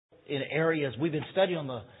in areas. We've been studying on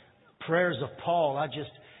the prayers of Paul.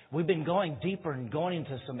 We've been going deeper and going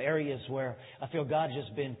into some areas where I feel God's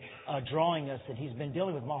just been drawing us, and He's been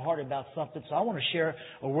dealing with my heart about something. So I want to share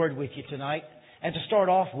a word with you tonight. And to start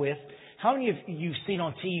off with, how many of you've seen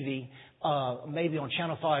on TV, maybe on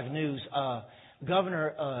Channel 5 News,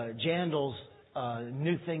 Governor Jandal's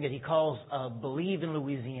new thing that he calls Believe in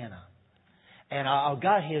Louisiana? And I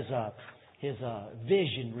got his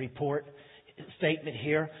vision report statement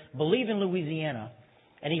here, Believe in Louisiana.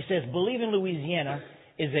 And he says, Believe in Louisiana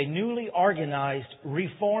is a newly organized,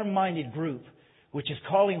 reform-minded group which is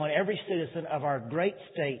calling on every citizen of our great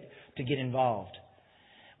state to get involved.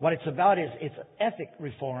 What it's about is it's ethic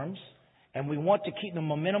reforms, and we want to keep the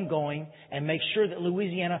momentum going and make sure that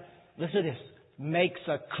Louisiana, listen to this, makes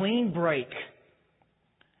a clean break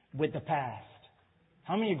with the past.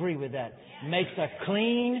 How many agree with that? Makes a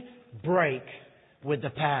clean break with the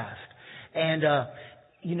past. And,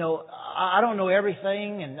 I don't know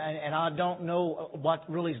everything and I don't know what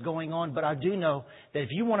really is going on, but I do know that if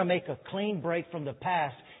you want to make a clean break from the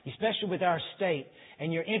past, especially with our state,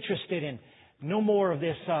 and you're interested in no more of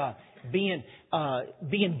this being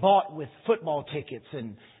bought with football tickets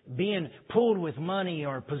and being pulled with money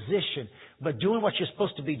or position, but doing what you're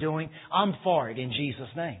supposed to be doing, I'm for it in Jesus'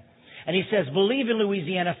 name. And he says, Believe in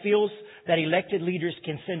Louisiana feels that elected leaders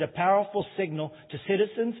can send a powerful signal to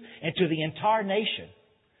citizens and to the entire nation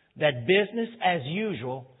that business as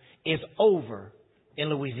usual is over in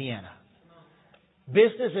Louisiana.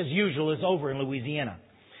 Business as usual is over in Louisiana.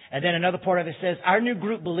 And then another part of it says, our new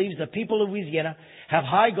group believes the people of Louisiana have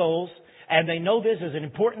high goals and they know this is an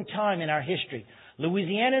important time in our history.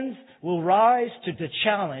 Louisianans will rise to the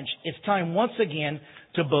challenge. It's time once again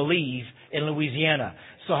to believe in Louisiana.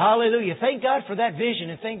 So hallelujah. Thank God for that vision,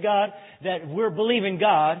 and thank God that we're believing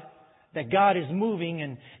God, that God is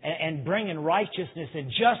moving and bringing righteousness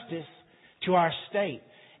and justice to our state.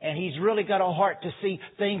 And He's really got a heart to see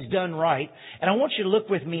things done right. And I want you to look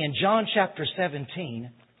with me in John chapter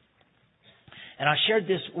 17. And I shared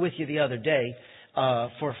this with you the other day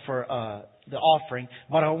for the offering.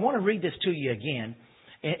 But I want to read this to you again.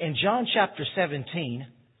 In John chapter 17,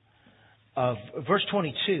 verse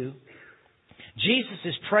 22, Jesus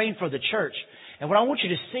is praying for the church. And what I want you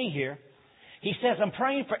to see here, He says, I'm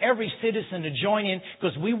praying for every citizen to join in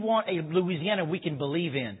because we want a Louisiana we can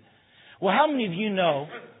believe in. Well, how many of you know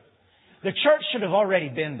the church should have already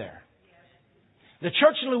been there? The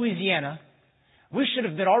church in Louisiana, we should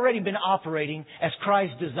have already been operating as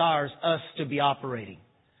Christ desires us to be operating.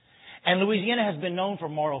 And Louisiana has been known for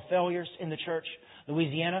moral failures in the church.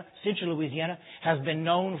 Central Louisiana has been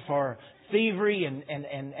known for thievery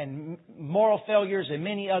and moral failures and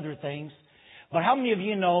many other things. But how many of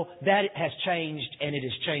you know that has changed and it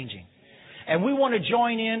is changing? And we want to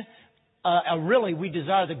join in. We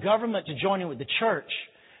desire the government to join in with the church,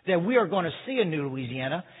 that we are going to see a new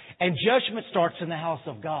Louisiana, and judgment starts in the house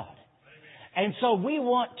of God. And so we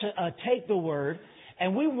want to take the word,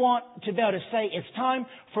 and we want to be able to say it's time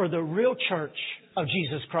for the real church of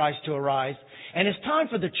Jesus Christ to arise, and it's time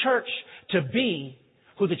for the church to be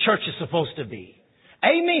who the church is supposed to be.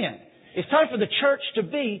 Amen. It's time for the church to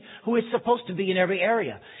be who it's supposed to be in every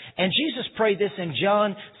area. And Jesus prayed this in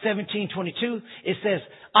John 17:22. It says,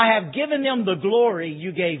 I have given them the glory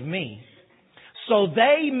you gave me, so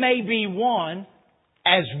they may be one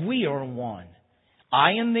as we are one.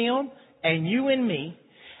 I in them and you in me.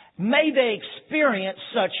 May they experience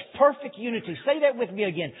such perfect unity. Say that with me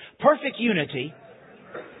again. Perfect unity.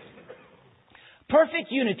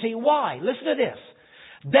 Perfect unity. Why? Listen to this.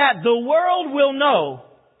 That the world will know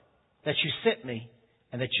that you sent me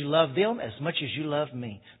and that you love them as much as you love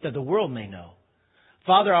me. That the world may know.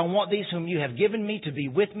 Father, I want these whom you have given me to be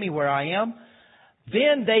with me where I am.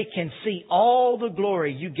 Then they can see all the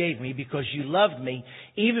glory you gave me because you loved me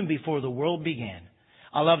even before the world began.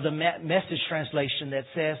 I love the Message translation that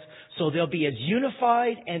says, so they'll be as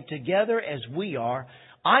unified and together as we are,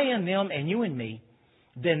 I and them and you and me.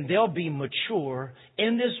 Then they'll be mature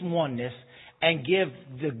in this oneness and give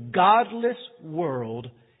the godless world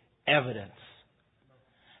evidence.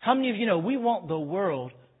 How many of you know we want the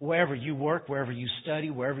world, wherever you work, wherever you study,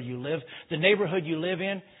 wherever you live, the neighborhood you live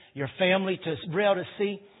in, your family, to be able to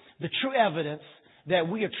see the true evidence that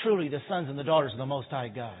we are truly the sons and the daughters of the Most High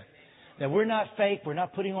God. That we're not fake, we're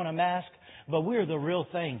not putting on a mask, but we're the real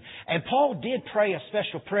thing. And Paul did pray a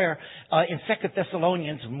special prayer in 2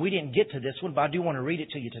 Thessalonians, and we didn't get to this one, but I do want to read it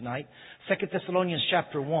to you tonight. 2 Thessalonians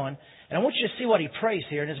chapter 1. And I want you to see what he prays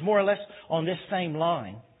here, and it's more or less on this same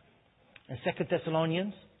line. In 2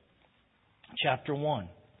 Thessalonians chapter 1.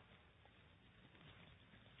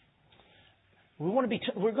 We're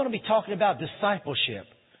going to be talking about discipleship.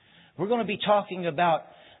 We're going to be talking about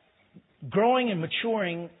growing and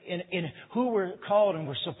maturing in who we're called and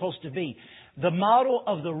we're supposed to be. The model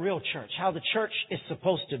of the real church, how the church is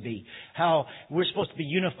supposed to be, how we're supposed to be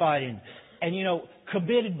unified and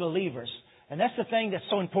committed believers. And that's the thing that's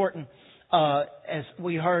so important. As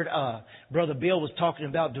we heard, Brother Bill was talking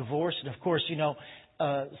about divorce. And of course,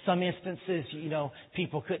 some instances,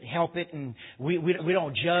 people couldn't help it, and we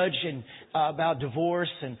don't judge about divorce,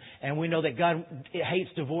 and we know that God hates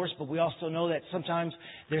divorce, but we also know that sometimes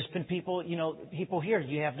there's been people here,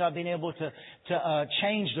 you have not been able to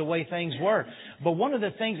change the way things were. But one of the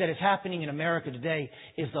things that is happening in America today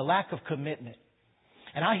is the lack of commitment.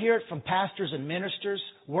 And I hear it from pastors and ministers,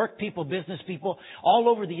 work people, business people, all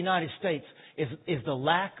over the United States, is the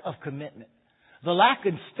lack of commitment. The lack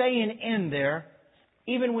of staying in there,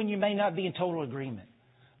 even when you may not be in total agreement.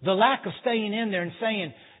 The lack of staying in there and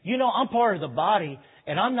saying, I'm part of the body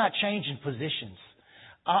and I'm not changing positions.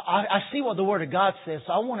 I see what the Word of God says,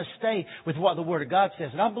 so I want to stay with what the Word of God says.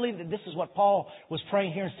 And I believe that this is what Paul was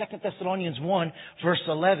praying here in 2 Thessalonians 1, verse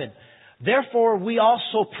 11. Therefore, we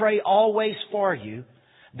also pray always for you,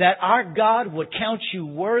 that our God would count you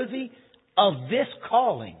worthy of this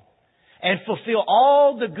calling and fulfill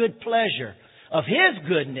all the good pleasure of His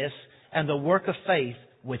goodness and the work of faith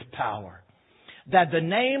with power, that the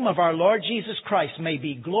name of our Lord Jesus Christ may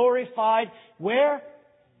be glorified where?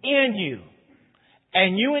 In you,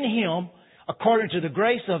 and you in Him, according to the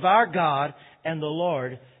grace of our God and the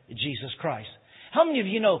Lord Jesus Christ. How many of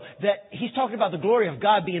you know that He's talking about the glory of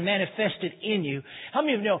God being manifested in you? How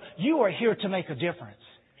many of you know you are here to make a difference?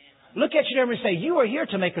 Look at your neighbor and say, you are here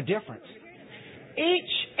to make a difference.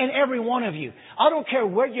 Each and every one of you. I don't care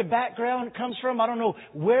where your background comes from. I don't know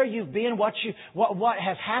where you've been, what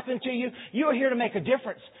has happened to you. You are here to make a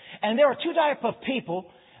difference. And there are two types of people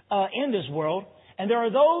in this world. And there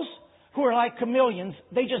are those who are like chameleons.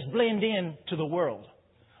 They just blend in to the world.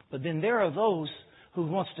 But then there are those who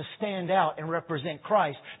wants to stand out and represent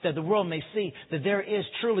Christ, that the world may see that there is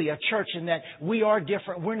truly a church and that we are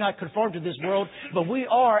different. We're not conformed to this world, but we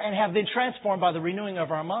are and have been transformed by the renewing of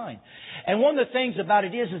our mind. And one of the things about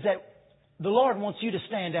it is that the Lord wants you to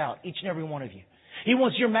stand out, each and every one of you. He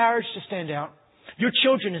wants your marriage to stand out, your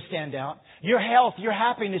children to stand out, your health, your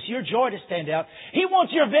happiness, your joy to stand out. He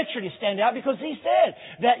wants your victory to stand out because He said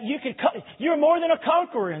that you're more than a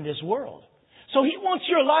conqueror in this world. So He wants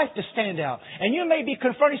your life to stand out. And you may be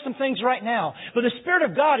confronting some things right now, but the Spirit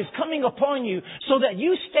of God is coming upon you so that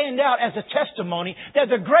you stand out as a testimony that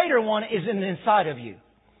the greater one is inside of you.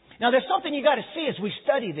 Now there's something you got to see as we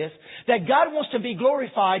study this, that God wants to be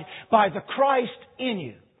glorified by the Christ in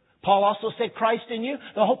you. Paul also said Christ in you,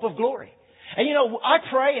 the hope of glory. And I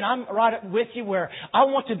pray, and I'm right with you, where I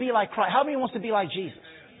want to be like Christ. How many wants to be like Jesus?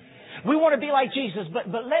 We want to be like Jesus, but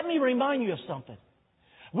let me remind you of something.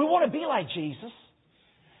 We want to be like Jesus.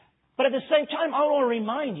 But at the same time, I want to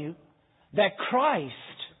remind you that Christ,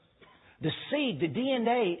 the seed, the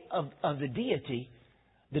DNA of the deity,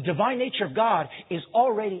 the divine nature of God, is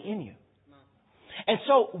already in you. And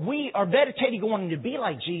so we are meditating on wanting to be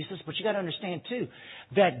like Jesus, but you got to understand too,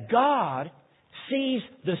 that God sees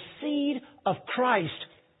the seed of Christ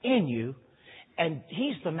in you, and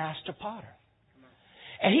He's the master potter.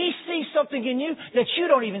 And He sees something in you that you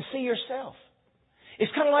don't even see yourself.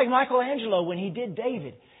 It's kind of like Michelangelo when he did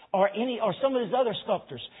David or some of his other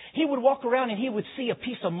sculptors. He would walk around and he would see a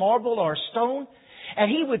piece of marble or a stone, and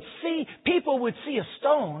people would see a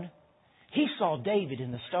stone. He saw David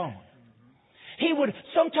in the stone. He would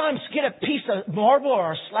sometimes get a piece of marble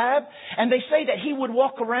or a slab, and they say that he would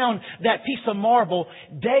walk around that piece of marble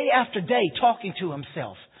day after day talking to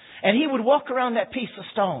himself. And he would walk around that piece of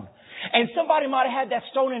stone. And somebody might have had that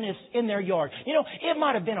stone in their yard. It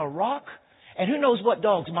might have been a rock. And who knows what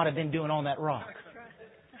dogs might have been doing on that rock.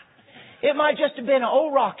 It might just have been an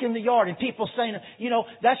old rock in the yard and people saying,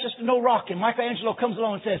 that's just no rock. And Michelangelo comes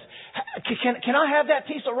along and says, can I have that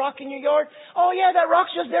piece of rock in your yard? Oh yeah, that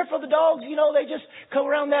rock's just there for the dogs. They just come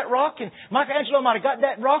around that rock. And Michelangelo might have got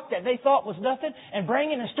that rock that they thought was nothing and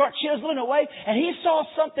bring it and start chiseling away. And he saw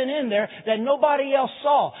something in there that nobody else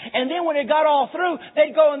saw. And then when it got all through,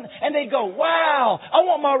 they'd go, wow, I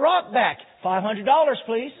want my rock back. $500,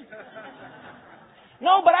 please.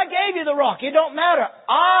 No, but I gave you the rock. It don't matter.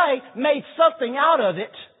 I made something out of it.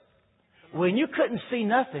 When you couldn't see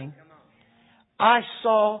nothing, I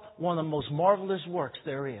saw one of the most marvelous works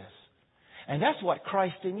there is. And that's what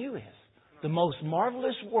Christ in you is. The most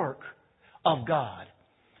marvelous work of God.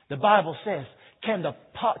 The Bible says, can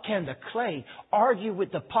the clay argue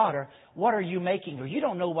with the potter, what are you making? Or you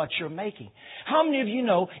don't know what you're making. How many of you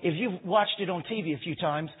know, if you've watched it on TV a few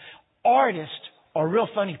times, artists are real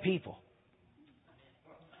funny people.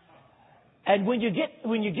 And when you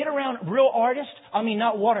get around real artists, I mean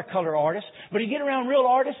not watercolor artists, but you get around real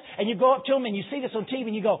artists and you go up to them and you see this on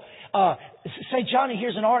TV and you go, say, Johnny,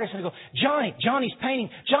 here's an artist. And you go, Johnny's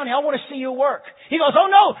painting. Johnny, I want to see your work. He goes,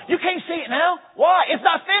 oh no, you can't see it now. Why? It's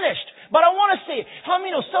not finished. But I want to see it. How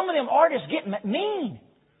many know some of them artists get mean?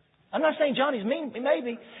 I'm not saying Johnny's mean,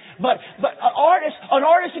 maybe. But an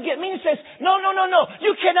artist that get mean says, no,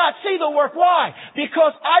 you cannot see the work. Why?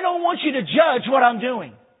 Because I don't want you to judge what I'm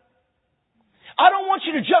doing. I don't want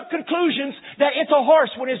you to jump conclusions that it's a horse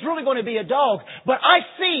when it's really going to be a dog. But I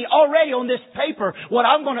see already on this paper what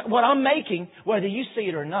I'm making, whether you see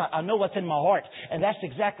it or not. I know what's in my heart. And that's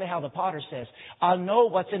exactly how the potter says. I know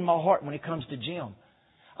what's in my heart when it comes to Jim.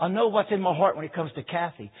 I know what's in my heart when it comes to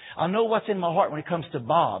Kathy. I know what's in my heart when it comes to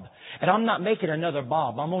Bob. And I'm not making another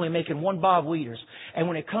Bob. I'm only making one Bob Wieters. And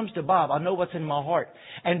when it comes to Bob, I know what's in my heart.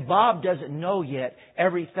 And Bob doesn't know yet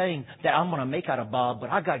everything that I'm going to make out of Bob, but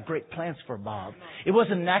I got great plans for Bob. It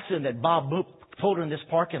wasn't an accident that Bob pulled in this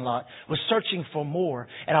parking lot, was searching for more,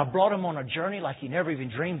 and I brought him on a journey like he never even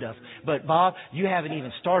dreamed of. But Bob, you haven't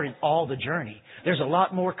even started all the journey. There's a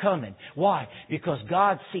lot more coming. Why? Because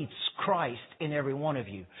God sees Christ in every one of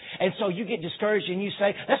you. And so you get discouraged and you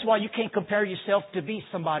say, that's why you can't compare yourself to be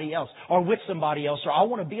somebody else or with somebody else, or I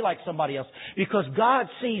want to be like somebody else. Because God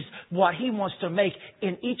sees what He wants to make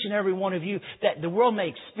in each and every one of you, that the world may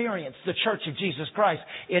experience the Church of Jesus Christ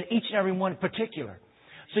in each and every one in particular.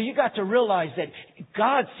 So you got to realize that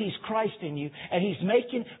God sees Christ in you, and He's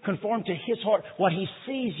making conform to His heart what He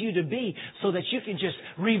sees you to be, so that you can just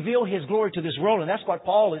reveal His glory to this world. And that's what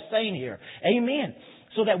Paul is saying here. Amen.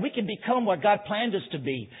 So that we can become what God planned us to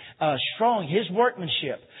be, strong, His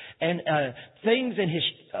workmanship, and things in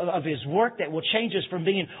His work that will change us from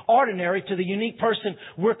being ordinary to the unique person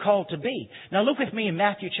we're called to be. Now look with me in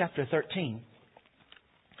Matthew chapter 13.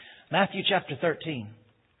 Matthew chapter 13.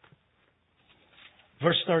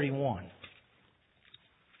 Verse 31.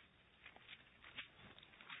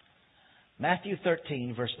 Matthew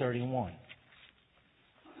 13, verse 31.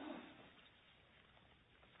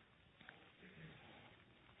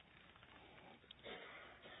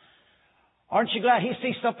 Aren't you glad He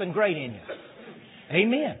sees something great in you?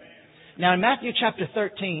 Amen. Now in Matthew chapter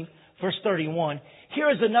 13, verse 31, here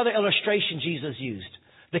is another illustration Jesus used.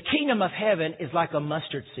 The kingdom of heaven is like a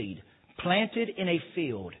mustard seed planted in a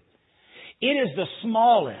field. It is the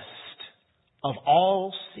smallest of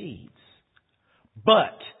all seeds,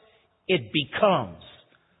 but it becomes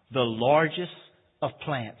the largest of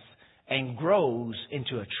plants and grows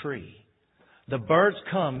into a tree. The birds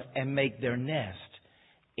come and make their nest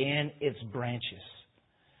in its branches.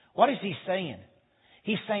 What is He saying?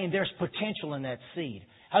 He's saying there's potential in that seed.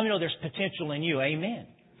 How many know there's potential in you? Amen.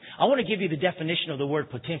 I want to give you the definition of the word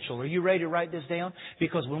potential. Are you ready to write this down?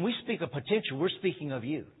 Because when we speak of potential, we're speaking of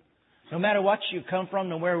you. No matter what you come from,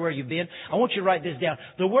 no matter where you've been, I want you to write this down.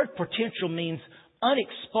 The word potential means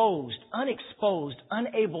unexposed,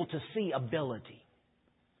 unable to see ability.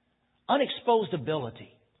 Unexposed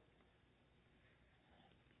ability.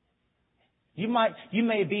 You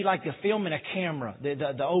may be like a film in a camera,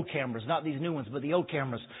 the old cameras, not these new ones, but the old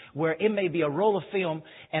cameras, where it may be a roll of film,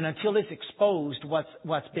 and until it's exposed,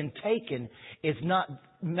 what's been taken is not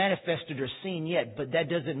manifested or seen yet, but that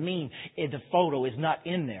doesn't mean the photo is not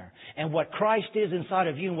in there. And what Christ is inside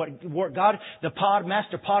of you, and what God,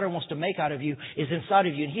 Master Potter wants to make out of you, is inside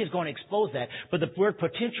of you, and He is going to expose that. But the word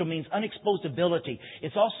potential means unexposed ability.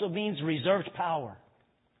 It also means reserved power.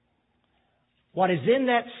 What is in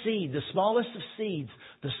that seed, the smallest of seeds,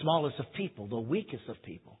 the smallest of people, the weakest of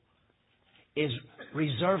people, is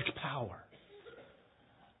reserved power.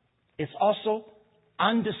 It's also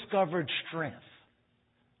undiscovered strength.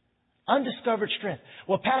 Undiscovered strength.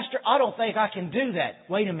 Well, Pastor, I don't think I can do that.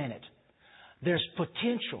 Wait a minute. There's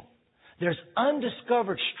potential. There's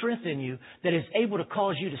undiscovered strength in you that is able to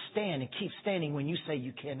cause you to stand and keep standing when you say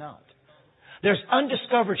you cannot. There's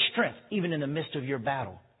undiscovered strength even in the midst of your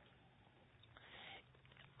battle.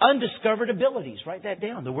 Undiscovered abilities. Write that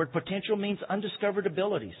down. The word potential means undiscovered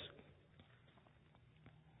abilities.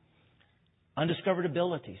 Undiscovered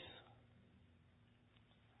abilities.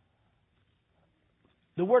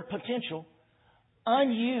 The word potential,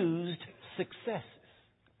 unused successes.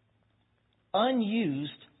 Unused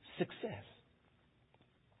success.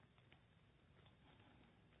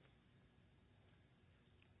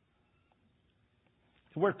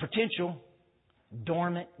 The word potential,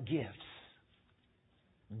 dormant gifts.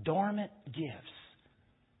 Dormant gifts.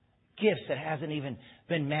 gifts that hasn't even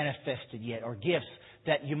been manifested yet, or gifts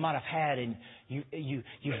that you might have had, and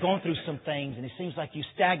you've gone through some things, and it seems like you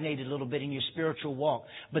stagnated a little bit in your spiritual walk,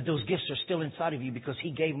 but those gifts are still inside of you because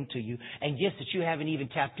He gave them to you, and gifts that you haven't even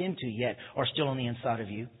tapped into yet are still on the inside of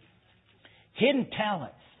you. Hidden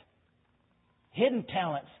talents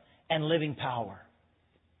and living power.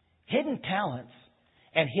 Hidden talents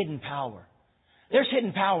and hidden power. There's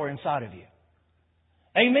hidden power inside of you.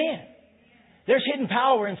 Amen. There's hidden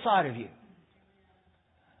power inside of you.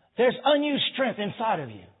 There's unused strength inside of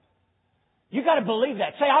you. You got to believe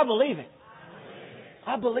that. Say, I believe it.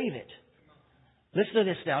 I believe it. Listen to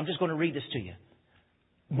this now. I'm just going to read this to you.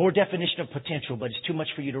 More definition of potential, but it's too much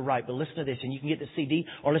for you to write. But listen to this, and you can get the CD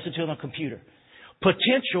or listen to it on the computer.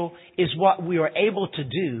 Potential is what we are able to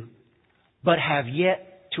do, but have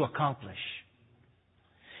yet to accomplish.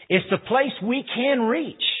 It's the place we can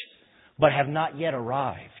reach, but have not yet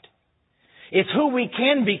arrived. It's who we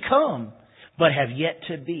can become, but have yet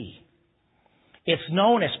to be. It's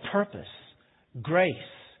known as purpose, grace,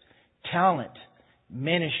 talent,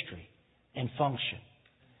 ministry, and function.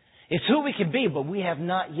 It's who we can be, but we have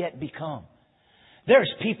not yet become. There's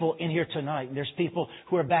people in here tonight, and there's people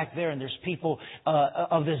who are back there, and there's people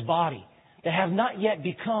of this body that have not yet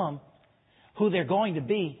become who they're going to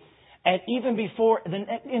be. And even before,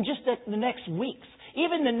 in just the next weeks,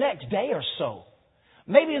 even the next day or so,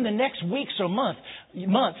 maybe in the next weeks or months,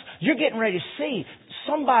 you're getting ready to see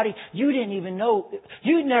somebody you didn't even know,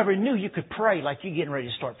 you never knew you could pray like you're getting ready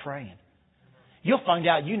to start praying. You'll find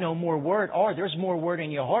out you know more word, or there's more word in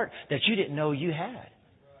your heart that you didn't know you had.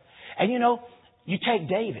 And you know, you take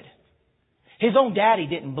David. His own daddy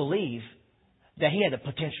didn't believe that he had the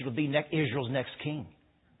potential to be Israel's next king.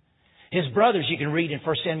 His brothers, you can read in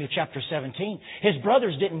 1 Samuel chapter 17, his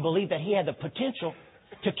brothers didn't believe that he had the potential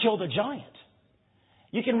to kill the giant.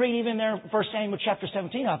 You can read even there in 1 Samuel chapter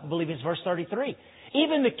 17, I believe it's verse 33.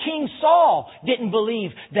 Even the King Saul didn't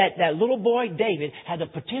believe that that little boy David had the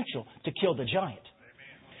potential to kill the giant.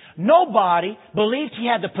 Nobody believed he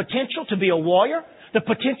had the potential to be a warrior, the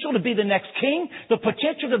potential to be the next king, the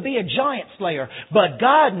potential to be a giant slayer. But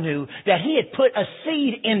God knew that He had put a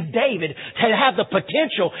seed in David to have the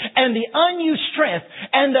potential and the unused strength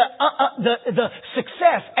and the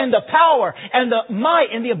success and the power and the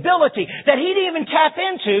might and the ability that he didn't even tap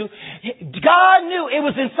into. God knew it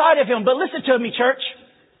was inside of him. But listen to me, church.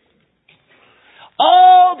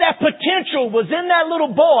 All that potential was in that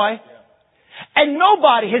little boy. And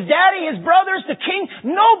nobody, his daddy, his brothers, the king,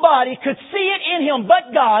 nobody could see it in him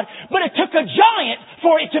but God. But it took a giant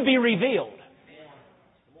for it to be revealed.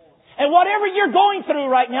 And whatever you're going through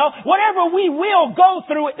right now, whatever we will go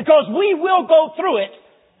through it, because we will go through it,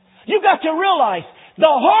 you got to realize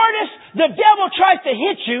the hardest the devil tries to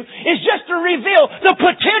hit you is just to reveal the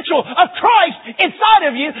potential of Christ inside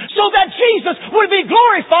of you so that Jesus would be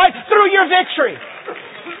glorified through your victory.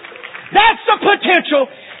 That's the potential.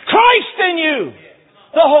 Christ in you,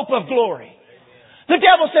 the hope of glory. The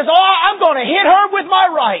devil says, oh, I'm going to hit her with my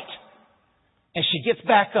right. And she gets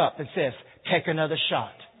back up and says, take another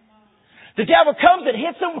shot. The devil comes and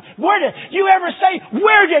hits him. Where did you ever say,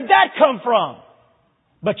 where did that come from?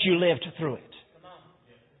 But you lived through it.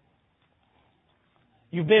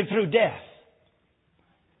 You've been through death.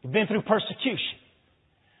 You've been through persecution.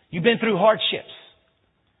 You've been through hardships.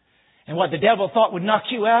 And what the devil thought would knock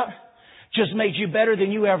you out just made you better than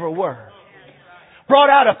you ever were. Brought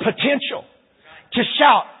out a potential to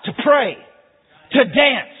shout, to pray, to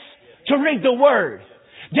dance, to read the Word.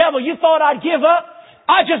 Devil, you thought I'd give up?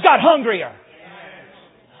 I just got hungrier.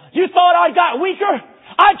 You thought I got weaker?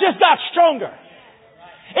 I just got stronger.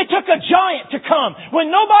 It took a giant to come when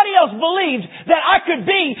nobody else believed that I could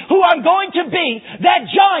be who I'm going to be. That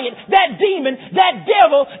giant, that demon, that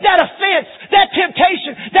devil, that offense, that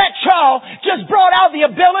temptation, that trial just brought out the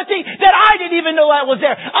ability that I didn't even know that was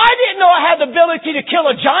there. I didn't know I had the ability to kill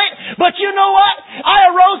a giant, but you know what?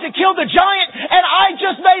 I arose and killed the giant, and I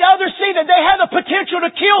just made others see that they had the potential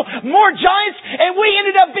to kill more giants, and we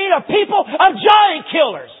ended up being a people of giant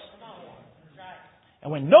killers.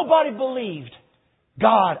 And when nobody believed,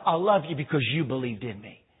 God, I love you because you believed in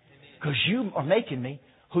me. Because you are making me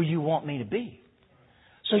who you want me to be.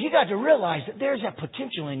 So you got to realize that there's that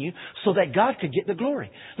potential in you so that God could get the glory.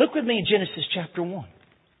 Look with me in Genesis chapter 1.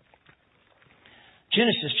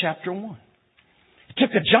 Genesis chapter 1. It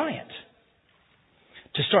took a giant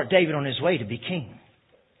to start David on his way to be king.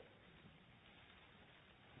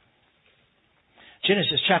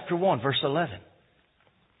 Genesis chapter 1, verse 11.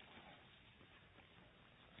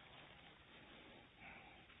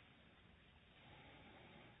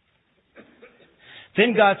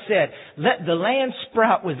 Then God said, let the land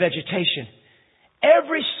sprout with vegetation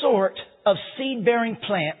every sort of seed-bearing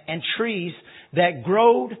plant and trees that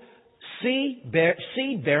growed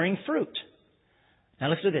seed-bearing fruit. Now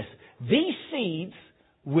listen to this. These seeds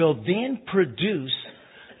will then produce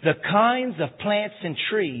the kinds of plants and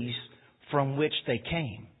trees from which they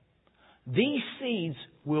came. These seeds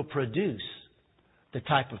will produce the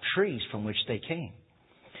type of trees from which they came.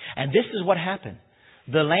 And this is what happened.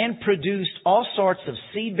 The land produced all sorts of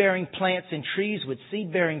seed-bearing plants and trees with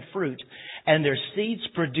seed-bearing fruit, and their seeds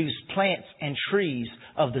produced plants and trees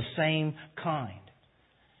of the same kind.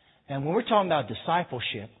 And when we're talking about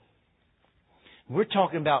discipleship, we're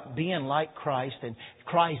talking about being like Christ and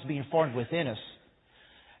Christ being formed within us.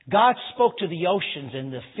 God spoke to the oceans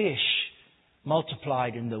and the fish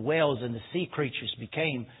multiplied and the whales and the sea creatures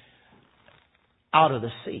became out of the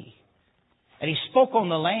sea. And He spoke on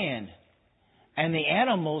the land and the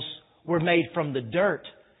animals were made from the dirt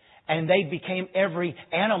and they became every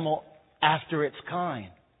animal after its kind.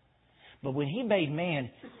 But when He made man,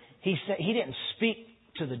 He said He didn't speak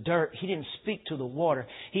to the dirt. He didn't speak to the water.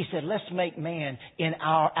 He said, let's make man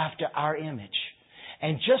after our image.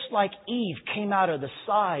 And just like Eve came out of the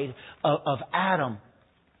side of Adam,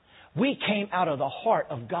 we came out of the heart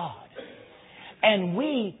of God. And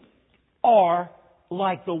we are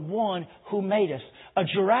like the one who made us. A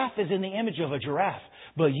giraffe is in the image of a giraffe,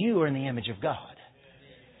 but you are in the image of God.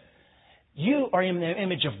 You are in the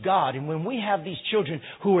image of God. And when we have these children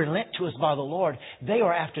who are lent to us by the Lord, they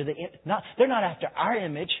are after they're not after our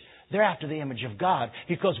image. They're after the image of God.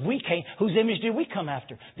 Because whose image did we come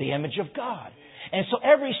after? The image of God. And so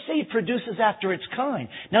every seed produces after its kind.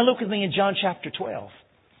 Now look with me in John chapter 12.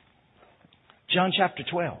 John chapter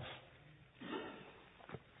 12.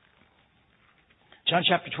 John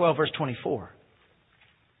chapter 12, verse 24.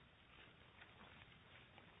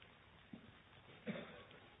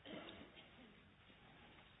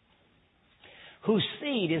 Whose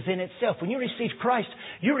seed is in itself. When you receive Christ,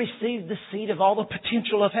 you receive the seed of all the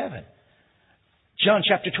potential of heaven. John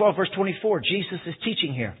chapter 12, verse 24. Jesus is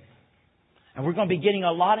teaching here. And we're going to be getting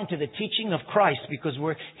a lot into the teaching of Christ because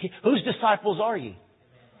whose disciples are ye?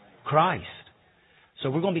 Christ. So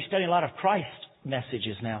we're going to be studying a lot of Christ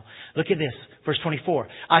messages now. Look at this. Verse 24.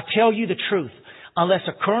 I tell you the truth. Unless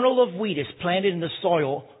a kernel of wheat is planted in the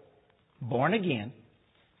soil, born again,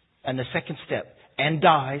 and the second step, and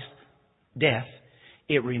dies, death,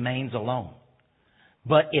 it remains alone.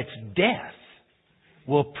 But its death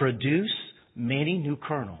will produce many new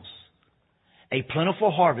kernels, a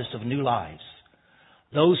plentiful harvest of new lives.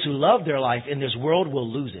 Those who love their life in this world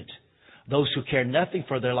will lose it. Those who care nothing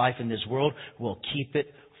for their life in this world will keep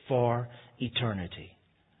it for eternity.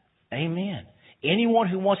 Amen. Anyone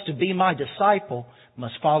who wants to be my disciple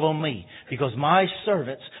must follow me, because my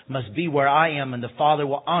servants must be where I am, and the Father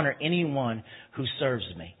will honor anyone who serves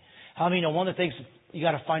me. How many know one of the things you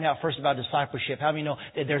got to find out first about discipleship? How many know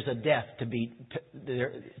that there's a death to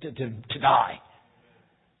die?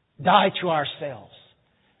 Die to ourselves.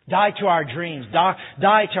 Die to our dreams.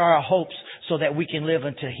 Die to our hopes so that we can live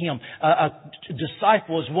unto Him. A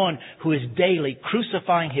disciple is one who is daily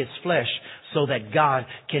crucifying his flesh so that God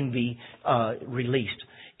can be released.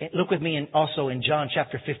 Look with me also in John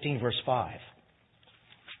chapter 15, verse 5.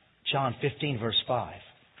 John 15, verse 5.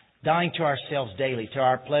 Dying to ourselves daily, to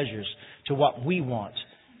our pleasures, to what we want,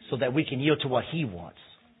 so that we can yield to what He wants.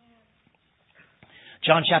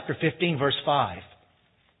 John chapter 15, verse 5.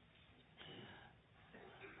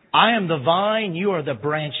 I am the vine, you are the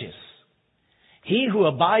branches. He who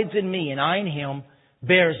abides in me and I in Him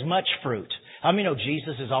bears much fruit. How many know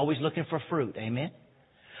Jesus is always looking for fruit? Amen.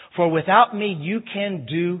 For without me, you can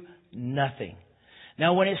do nothing.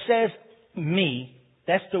 Now, when it says me,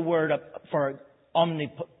 that's the word for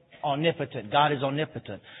omnipotent. God is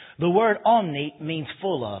omnipotent. The word omni means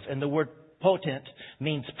full of, and the word potent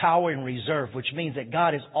means power and reserve, which means that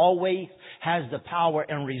God is always has the power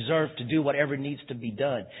and reserve to do whatever needs to be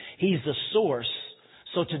done. He's the source.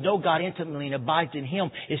 So to know God intimately and abide in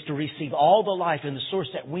Him is to receive all the life and the source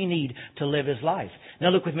that we need to live His life. Now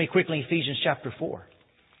look with me quickly in Ephesians chapter 4.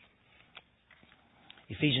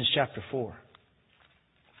 Ephesians chapter 4.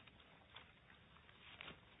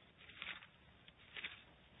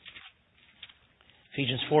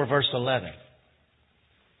 Ephesians 4 verse 11.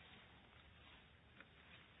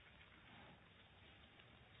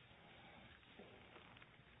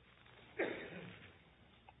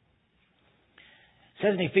 It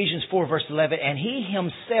says in Ephesians 4 verse 11, and He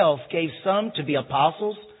Himself gave some to be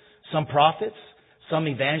apostles, some prophets, some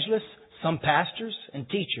evangelists, some pastors and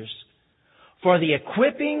teachers, for the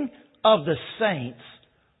equipping of the saints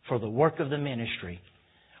for the work of the ministry,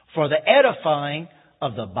 for the edifying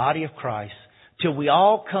of the body of Christ, till we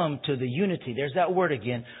all come to the unity, there's that word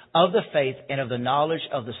again, of the faith and of the knowledge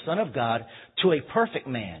of the Son of God, to a perfect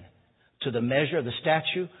man, to the measure of the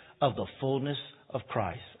stature of the fullness of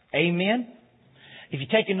Christ. Amen? If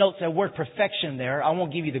you're taking notes, that word perfection there, I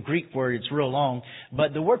won't give you the Greek word, it's real long,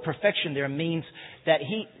 but the word perfection there means that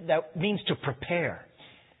means to prepare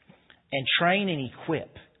and train and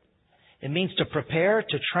equip. It means to prepare,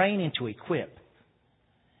 to train, and to equip.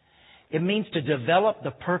 It means to develop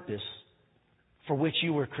the purpose for which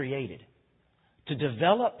you were created. To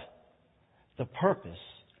develop the purpose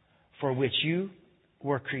for which you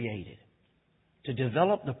were created. To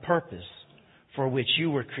develop the purpose for which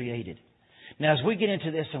you were created. Now, as we get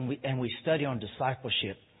into this and we study on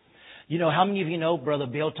discipleship, you know, how many of you know, Brother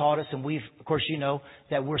Bill taught us, and of course, you know,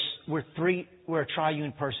 that we're a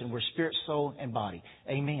triune person. We're spirit, soul, and body.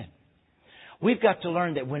 Amen. We've got to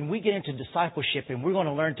learn that when we get into discipleship and we're going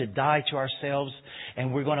to learn to die to ourselves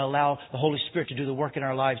and we're going to allow the Holy Spirit to do the work in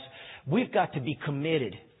our lives, we've got to be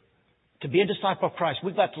committed. To be a disciple of Christ,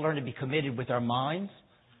 we've got to learn to be committed with our minds.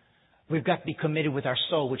 We've got to be committed with our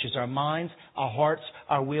soul, which is our minds, our hearts,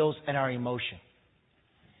 our wills, and our emotion.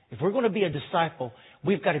 If we're going to be a disciple,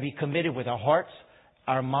 we've got to be committed with our hearts,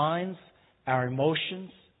 our minds, our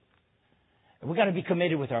emotions. And we've got to be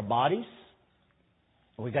committed with our bodies.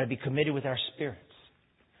 And we've got to be committed with our spirits.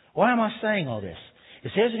 Why am I saying all this?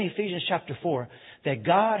 It says in Ephesians chapter 4 that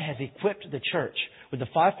God has equipped the church with the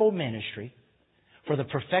fivefold ministry for the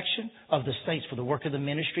perfection of the saints, for the work of the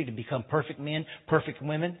ministry, to become perfect men, perfect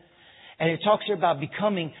women. And it talks here about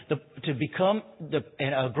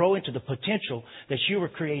grow into the potential that you were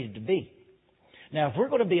created to be. Now, if we're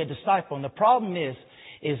going to be a disciple, and the problem is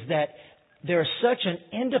that there is such an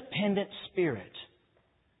independent spirit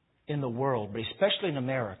in the world, but especially in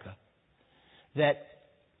America, that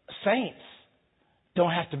saints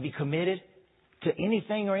don't have to be committed to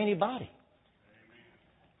anything or anybody.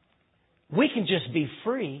 We can just be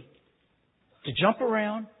free to jump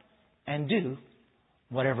around and do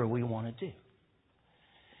whatever we want to do.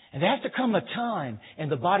 And there has to come a time in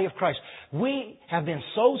the body of Christ. We have been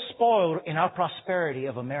so spoiled in our prosperity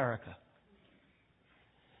of America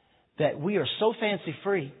that we are so fancy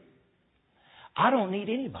free, I don't need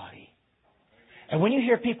anybody. And when you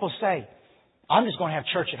hear people say, I'm just going to have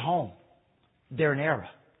church at home, they're in error.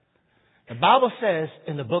 The Bible says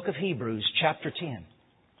in the book of Hebrews, chapter 10,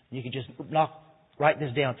 you can just write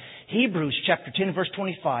this down. Hebrews chapter 10, verse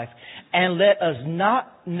 25. And let us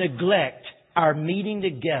not neglect our meeting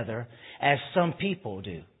together as some people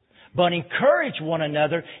do, but encourage one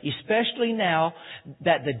another, especially now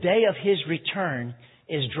that the day of His return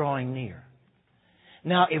is drawing near.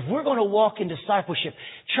 Now, if we're going to walk in discipleship,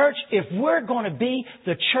 church, if we're going to be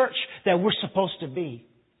the church that we're supposed to be,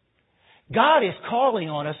 God is calling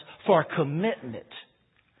on us for a commitment.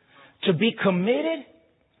 To be committed,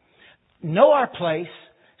 know our place,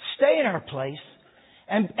 stay in our place,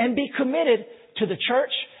 and be committed to the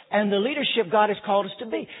church and the leadership God has called us to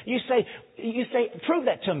be. You say, prove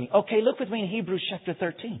that to me. Okay, look with me in Hebrews chapter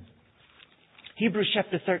 13. Hebrews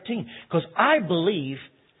chapter 13. Because I believe,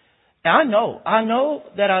 I know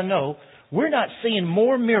we're not seeing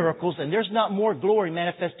more miracles and there's not more glory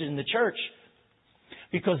manifested in the church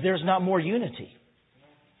because there's not more unity.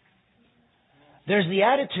 There's the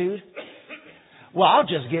attitude, well, I'll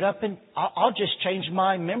just get up and I'll just change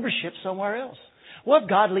my membership somewhere else. Well, if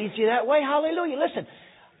God leads you that way, hallelujah. Listen,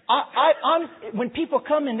 when people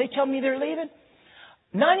come and they tell me they're leaving,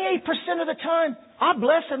 98% of the time, I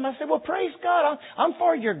bless them. I say, well, praise God. I'm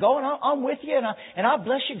for your going. I'm with you. And I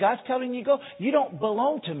bless you. God's telling you to go. You don't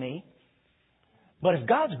belong to me. But if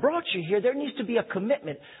God's brought you here, there needs to be a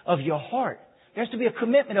commitment of your heart. There has to be a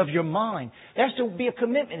commitment of your mind. There has to be a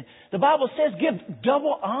commitment. The Bible says give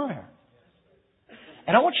double honor.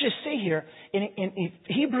 And I want you to see here in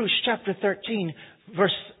Hebrews chapter 13,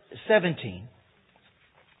 verse 17.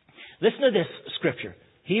 Listen to this scripture.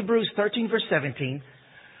 Hebrews 13, verse 17.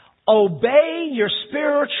 Obey your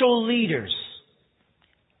spiritual leaders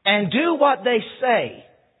and do what they say.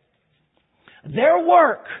 Their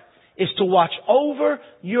work is to watch over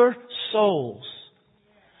your souls.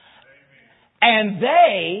 And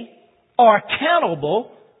they are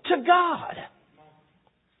accountable to God.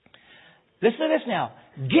 Listen to this now.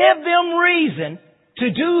 Give them reason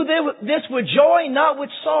to do this with joy, not with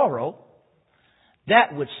sorrow.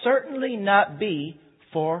 That would certainly not be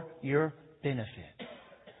for your benefit.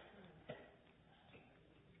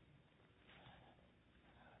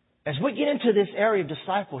 As we get into this area of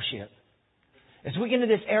discipleship, as we get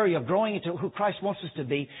into this area of growing into who Christ wants us to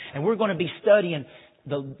be, and we're going to be studying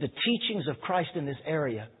the teachings of Christ in this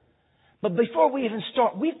area. But before we even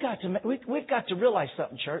start, we've got to realize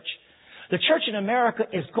something, church. The church in America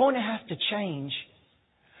is going to have to change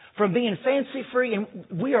from being fancy free,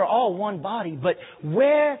 and we are all one body, but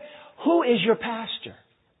who is your pastor?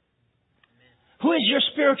 Who is your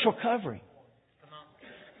spiritual covering?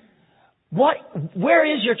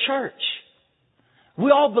 Where is your church? We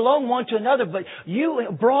all belong one to another, but you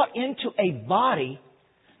are brought into a body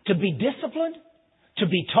to be disciplined, to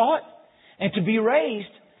be taught, and to be raised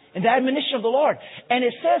in the admonition of the Lord. And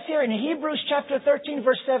it says here in Hebrews chapter 13,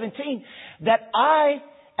 verse 17, that I,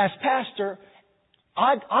 as pastor,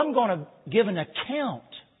 I'm going to give an account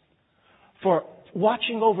for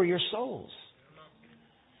watching over your souls.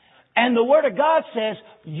 And the Word of God says,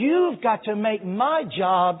 you've got to make my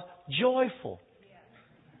job joyful.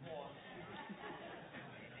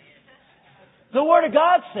 The Word of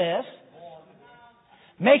God says,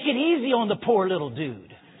 make it easy on the poor little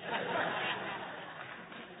dude.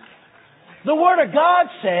 The Word of God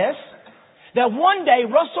says that one day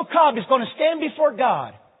Russell Cobb is going to stand before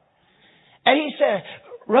God. And he said,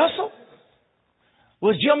 Russell,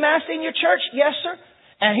 was Jim Massey in your church? Yes, sir.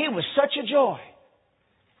 And he was such a joy.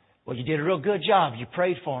 Well, you did a real good job. You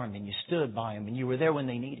prayed for him and you stood by him and you were there when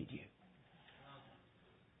they needed you.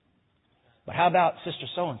 But how about Sister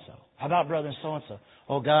So-and-so? How about Brother So-and-so?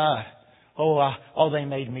 Oh, God. Oh, they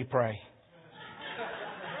made me pray.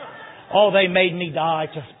 Oh, they made me die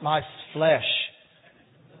to my flesh.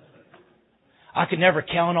 I could never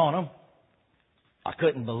count on them. I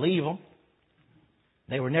couldn't believe them.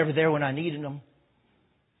 They were never there when I needed them.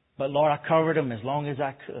 But Lord, I covered them as long as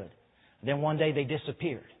I could. Then one day they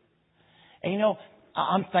disappeared. And you know,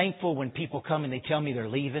 I'm thankful when people come and they tell me they're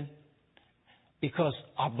leaving, because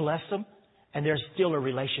I bless them and there's still a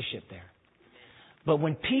relationship there. But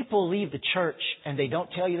when people leave the church and they don't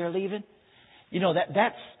tell you they're leaving, you know,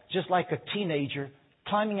 that's just like a teenager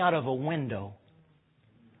climbing out of a window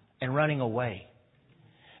and running away.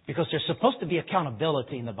 Because there's supposed to be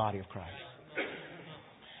accountability in the body of Christ.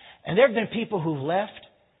 And there have been people who've left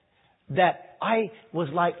that I was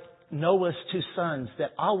like Noah's two sons,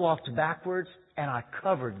 that I walked backwards and I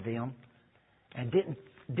covered them and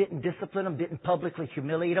didn't discipline them, didn't publicly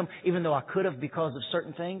humiliate them, even though I could have because of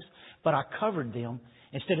certain things. But I covered them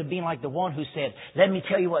instead of being like the one who said, let me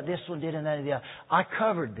tell you what this one did and that and the other. I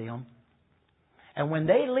covered them. And when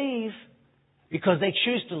they leave, because they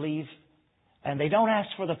choose to leave, and they don't ask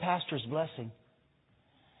for the pastor's blessing,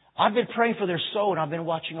 I've been praying for their soul and I've been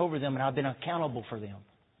watching over them and I've been accountable for them.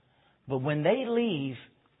 But when they leave,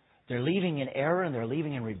 they're leaving in error and they're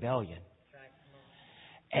leaving in rebellion.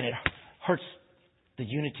 And it hurts the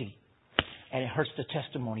unity and it hurts the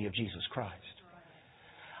testimony of Jesus Christ.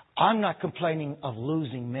 I'm not complaining of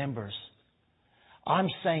losing members. I'm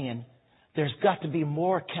saying there's got to be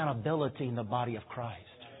more accountability in the body of Christ.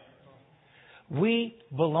 We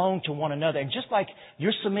belong to one another. And just like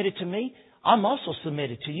you're submitted to me, I'm also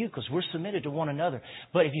submitted to you, because we're submitted to one another.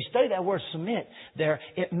 But if you study that word submit there,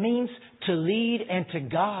 it means to lead and to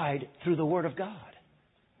guide through the Word of God.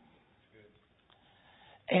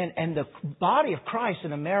 And the body of Christ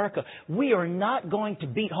in America, we are not going to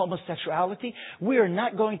beat homosexuality. We are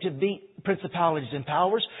not going to beat principalities and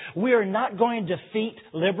powers. We are not going to defeat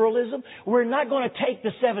liberalism. We're not going to take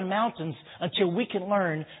the 7 mountains until we can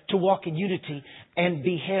learn to walk in unity and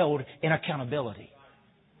be held in accountability.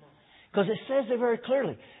 Because it says there very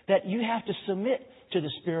clearly that you have to submit to the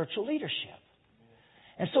spiritual leadership.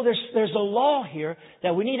 And so there's a law here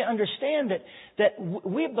that we need to understand, that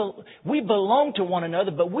we belong to one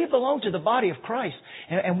another, but we belong to the body of Christ.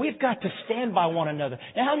 And we've got to stand by one another.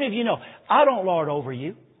 Now, how many of you know, I don't lord over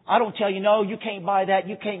you. I don't tell you, no, you can't buy that,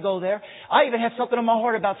 you can't go there. I even had something in my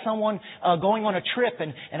heart about someone going on a trip,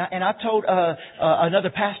 and I told another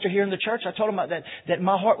pastor here in the church, I told him that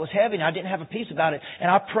my heart was heavy and I didn't have a peace about it. And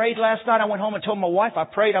I prayed last night. I went home and told my wife, I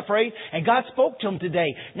prayed, and God spoke to them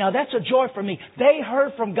today. Now that's a joy for me. They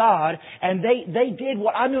heard from God, and they did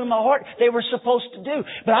what I knew in my heart they were supposed to do.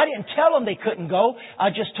 But I didn't tell them they couldn't go. I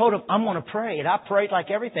just told them, I'm going to pray. And I prayed like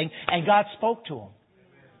everything, and God spoke to them.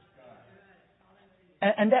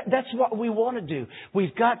 And that's what we want to do.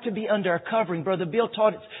 We've got to be under a covering. Brother Bill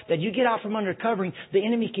taught us that you get out from under a covering, the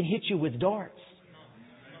enemy can hit you with darts.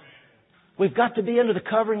 We've got to be under the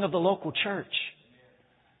covering of the local church.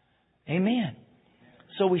 Amen.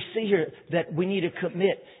 So we see here that we need to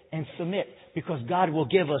commit and submit, because God will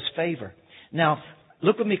give us favor. Now,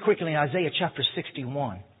 look with me quickly in Isaiah chapter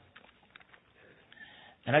 61.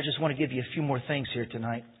 And I just want to give you a few more things here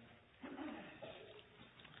tonight,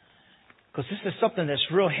 because this is something that's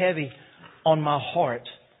real heavy on my heart.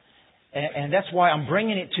 And that's why I'm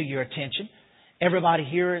bringing it to your attention. Everybody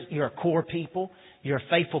here, you're a core people. You're a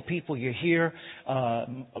faithful people. You're here.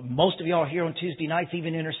 Most of y'all are here on Tuesday nights,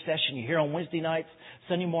 even intercession. You're here on Wednesday nights,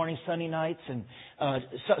 Sunday mornings, Sunday nights, and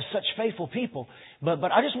such faithful people. But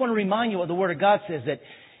I just want to remind you what the Word of God says, that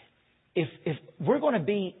if we're going to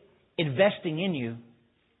be investing in you,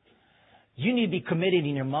 you need to be committed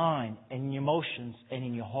in your mind and in your emotions and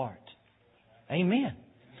in your heart. Amen.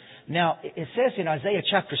 Now, it says in Isaiah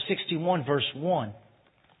chapter 61, verse 1,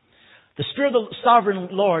 the Spirit of the Sovereign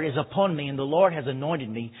Lord is upon me, and the Lord has anointed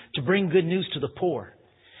me to bring good news to the poor.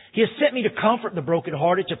 He has sent me to comfort the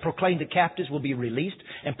brokenhearted, to proclaim the captives will be released,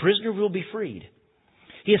 and prisoners will be freed.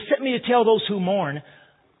 He has sent me to tell those who mourn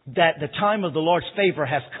that the time of the Lord's favor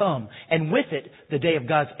has come, and with it, the day of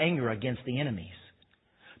God's anger against the enemies.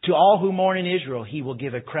 To all who mourn in Israel, He will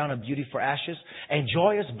give a crown of beauty for ashes, and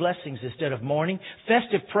joyous blessings instead of mourning,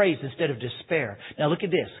 festive praise instead of despair. Now look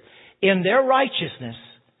at this. In their righteousness,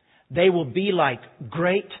 they will be like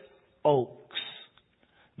great oaks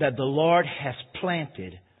that the Lord has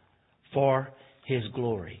planted for His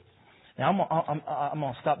glory. Now, I'm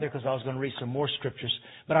going to stop there because I was going to read some more scriptures.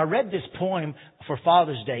 But I read this poem for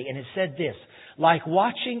Father's Day, and it said this: like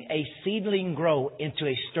watching a seedling grow into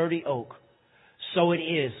a sturdy oak, so it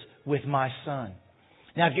is with my son.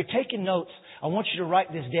 Now, if you're taking notes, I want you to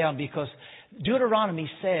write this down, because Deuteronomy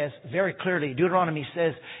says very clearly, Deuteronomy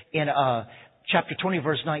says in chapter 20,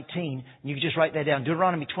 verse 19, you can just write that down,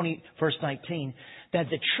 Deuteronomy 20, verse 19, that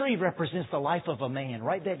the tree represents the life of a man.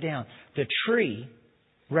 Write that down. The tree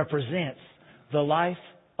represents the life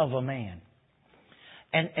of a man.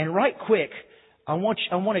 And right quick, I want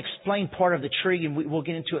to explain part of the tree, and we'll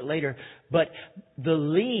get into it later. But the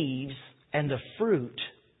leaves and the fruit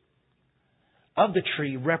of the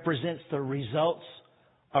tree represents the results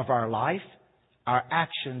of our life, our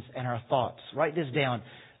actions, and our thoughts. Write this down.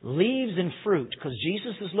 Leaves and fruit, because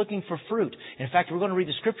Jesus is looking for fruit. In fact, we're going to read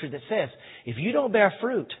the scripture that says, if you don't bear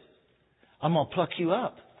fruit, I'm going to pluck you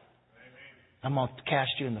up. I'm going to cast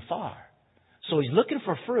you in the fire. So He's looking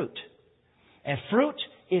for fruit. And fruit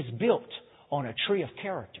is built on a tree of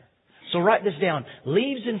character. So write this down.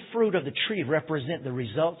 Leaves and fruit of the tree represent the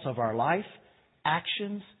results of our life,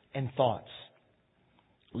 actions, and thoughts.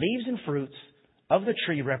 Leaves and fruits of the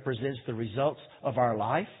tree represents the results of our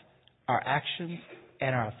life, our actions,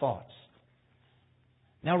 and our thoughts.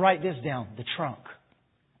 Now write this down. The trunk.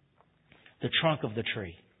 The trunk of the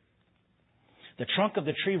tree. The trunk of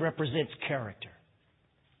the tree represents character.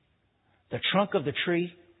 The trunk of the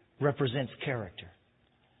tree represents character.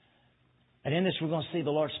 And in this we're going to see the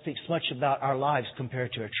Lord speaks much about our lives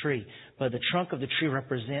compared to a tree. But the trunk of the tree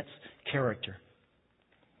represents character.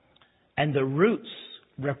 And the roots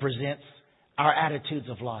represents our attitudes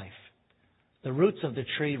of life. The roots of the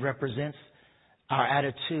tree represents our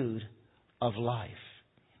attitude of life.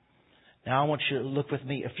 Now I want you to look with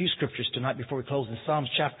me a few scriptures tonight before we close in Psalms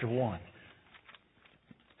chapter 1.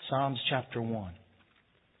 Psalms chapter 1.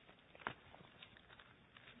 I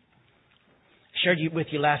shared with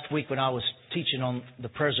you last week when I was teaching on the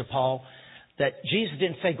prayers of Paul that Jesus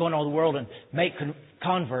didn't say go into the world and make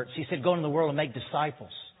converts. He said go into the world and make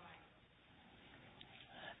disciples.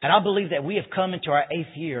 And I believe that we have come into our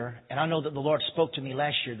 8th year, and I know that the Lord spoke to me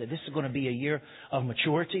last year that this is going to be a year of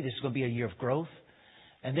maturity. This is going to be a year of growth.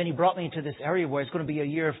 And then He brought me into this area where it's going to be a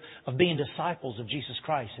year of being disciples of Jesus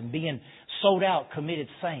Christ and being sold out, committed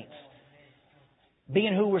saints.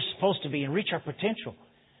 Being who we're supposed to be and reach our potential.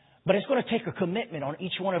 But it's going to take a commitment on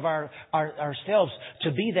each one of ourselves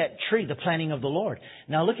to be that tree, the planting of the Lord.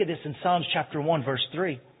 Now look at this in Psalms chapter 1, verse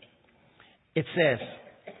 3. It says,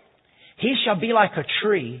 He shall be like a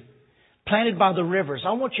tree planted by the rivers.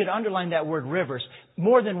 I want you to underline that word rivers.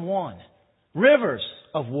 More than one. Rivers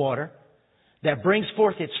of water that brings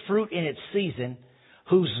forth its fruit in its season,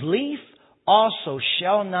 whose leaf also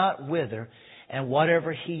shall not wither, and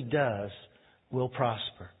whatever he does will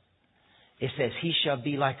prosper. It says, He shall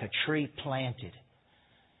be like a tree planted.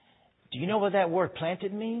 Do you know what that word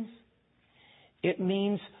planted means? It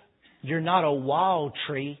means you're not a wild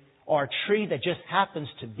tree or a tree that just happens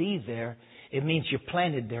to be there. It means you're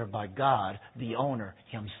planted there by God, the owner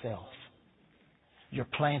Himself. You're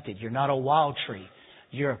planted. You're not a wild tree.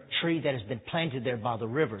 You're a tree that has been planted there by the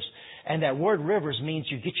rivers. And that word rivers means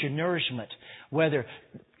you get your nourishment. Whether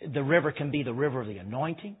the river can be the river of the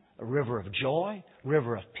anointing, a river of joy,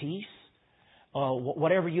 river of peace,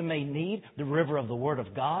 whatever you may need, the river of the Word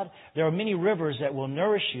of God. There are many rivers that will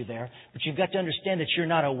nourish you there, but you've got to understand that you're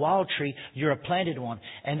not a wild tree, you're a planted one.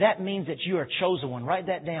 And that means that you are a chosen one. Write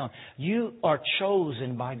that down. You are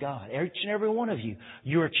chosen by God. Each and every one of you,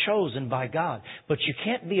 you are chosen by God. But you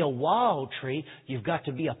can't be a wild tree, you've got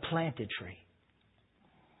to be a planted tree.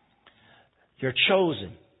 You're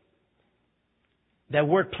chosen. That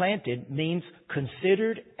word planted means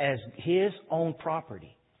considered as His own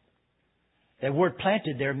property. That word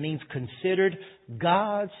planted there means considered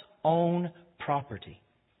God's own property.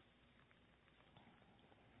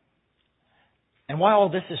 And why all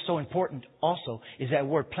this is so important also is that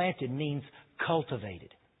word planted means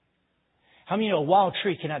cultivated. How many know a wild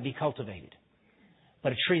tree cannot be cultivated?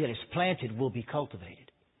 But a tree that is planted will be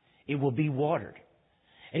cultivated. It will be watered.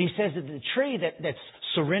 And He says that the tree that's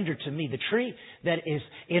surrendered to me, the tree that is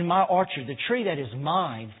in my orchard, the tree that is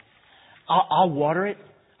mine, I'll water it,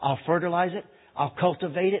 I'll fertilize it, I'll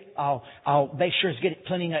cultivate it, I'll make sure it's getting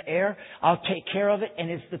plenty of air, I'll take care of it, and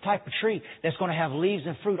it's the type of tree that's going to have leaves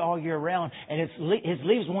and fruit all year round, and his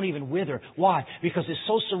leaves won't even wither. Why? Because it's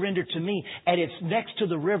so surrendered to me, and it's next to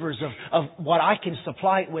the rivers of what I can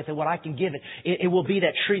supply it with and what I can give it. It will be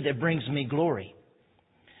that tree that brings me glory.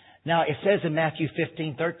 Now, it says in Matthew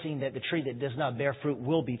 15:13 that the tree that does not bear fruit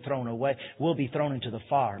will be thrown away, will be thrown into the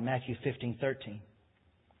fire. Matthew 15:13.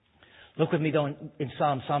 Look with me though in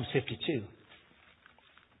Psalms 52.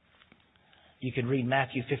 You can read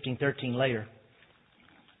Matthew 15:13 later.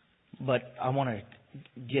 But I want to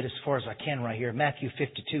get as far as I can right here. Matthew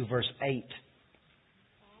 52 verse 8.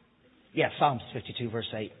 Yeah, Psalms 52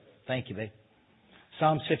 verse 8. Thank you, babe.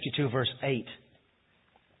 Psalms 52 verse 8.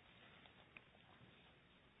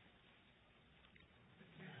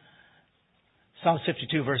 Psalms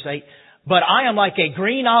 52 verse 8. But I am like a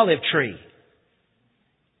green olive tree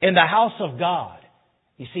in the house of God.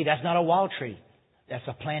 You see, that's not a wild tree. That's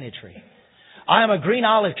a planted tree. I am a green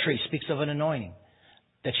olive tree, speaks of an anointing.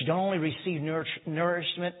 That you don't only receive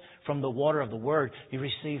nourishment from the water of the Word, you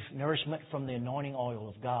receive nourishment from the anointing oil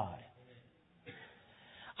of God.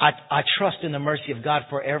 I trust in the mercy of God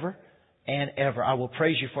forever and ever. I will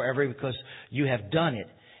praise you forever because you have done it.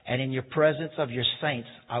 And in your presence of your saints,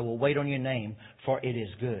 I will wait on your name, for it is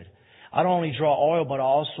good. I don't only draw oil, but I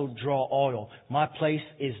also draw oil. My place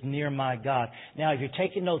is near my God. Now, if you're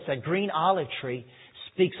taking notes, that green olive tree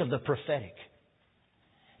speaks of the prophetic.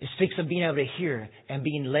 It speaks of being able to hear and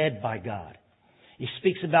being led by God. It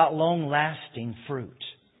speaks about long-lasting fruit.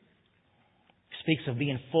 It speaks of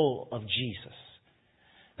being full of Jesus.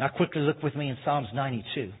 Now, quickly look with me in Psalms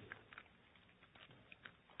 92.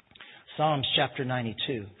 Psalms chapter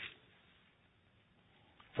 92,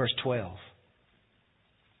 verse 12.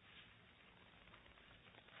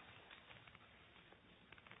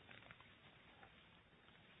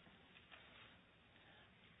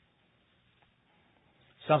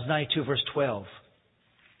 Psalms 92, verse 12.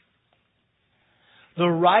 The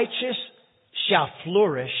righteous shall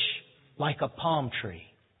flourish like a palm tree.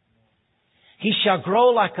 He shall grow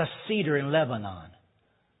like a cedar in Lebanon.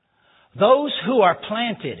 Those who are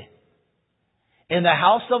planted in the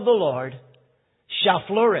house of the Lord shall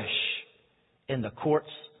flourish in the courts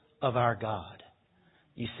of our God.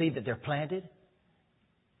 You see that they're planted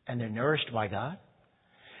and they're nourished by God.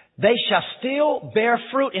 They shall still bear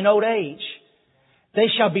fruit in old age. They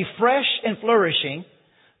shall be fresh and flourishing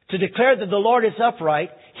to declare that the Lord is upright.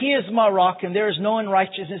 He is my rock and there is no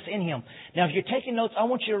unrighteousness in Him. Now, if you're taking notes, I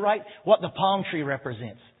want you to write what the palm tree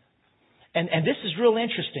represents. And this is real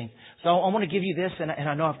interesting. So I want to give you this, and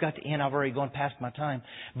I know I've got to end. I've already gone past my time.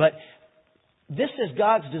 But this is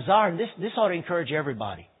God's desire, and this ought to encourage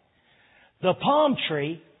everybody. The palm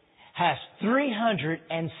tree has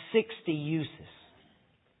 360 uses.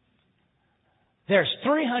 There's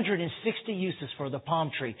 360 uses for the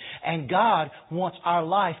palm tree. And God wants our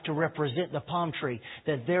life to represent the palm tree.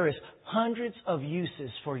 That there is hundreds of uses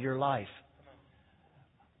for your life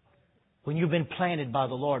when you've been planted by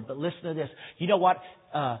the Lord. But listen to this. You know what,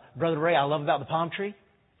 Brother Ray, I love about the palm tree?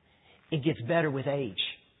 It gets better with age.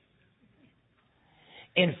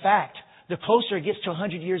 In fact, the closer it gets to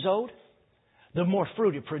 100 years old, the more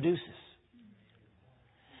fruit it produces.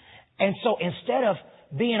 And so instead of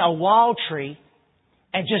being a wild tree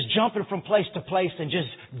and just jumping from place to place and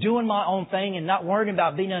just doing my own thing and not worrying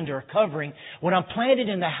about being under a covering, when I'm planted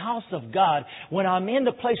in the house of God, when I'm in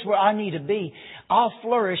the place where I need to be, I'll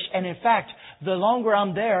flourish. And in fact, the longer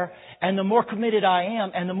I'm there and the more committed I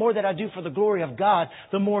am and the more that I do for the glory of God,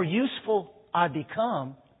 the more useful I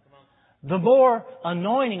become, the more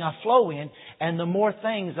anointing I flow in, and the more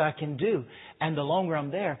things I can do. And the longer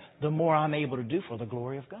I'm there, the more I'm able to do for the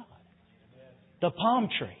glory of God. The palm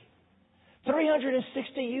tree.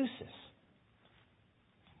 360 uses.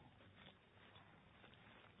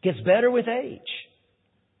 Gets better with age.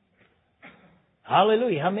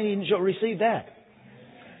 Hallelujah. How many receive that?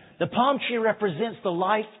 The palm tree represents the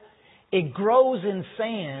life. It grows in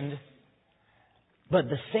sand, but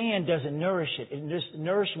the sand doesn't nourish it.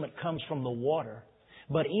 Nourishment comes from the water.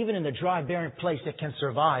 but even in the dry, barren place, it can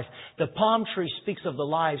survive. The palm tree speaks of the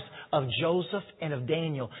lives of Joseph and of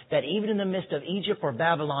Daniel, that even in the midst of Egypt or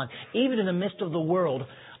Babylon, even in the midst of the world,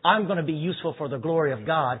 I'm going to be useful for the glory of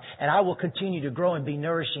God, and I will continue to grow and be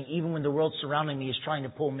nourishing even when the world surrounding me is trying to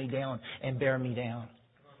pull me down and bear me down.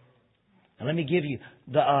 And let me give you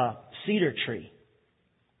the cedar tree.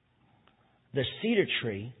 The cedar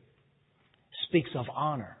tree speaks of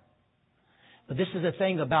honor. But this is the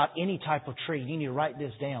thing about any type of tree. You need to write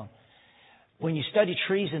this down. When you study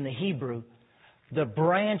trees in the Hebrew, the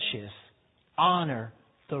branches honor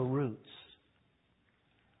the roots.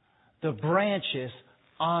 The branches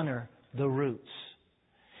honor the roots.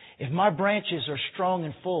 If my branches are strong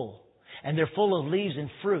and full, and they're full of leaves and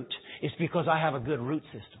fruit, it's because I have a good root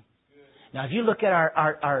system. Now, if you look at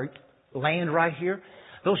our land right here,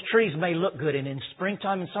 those trees may look good, and in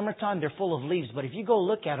springtime and summertime, they're full of leaves. But if you go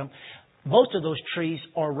look at them, most of those trees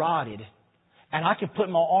are rotted. And I can put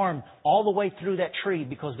my arm all the way through that tree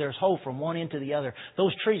because there's hole from one end to the other.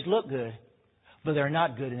 Those trees look good, but they're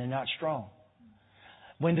not good and they're not strong.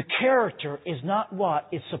 When the character is not what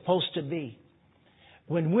it's supposed to be,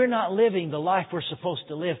 when we're not living the life we're supposed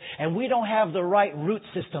to live, and we don't have the right root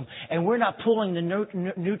system, and we're not pulling the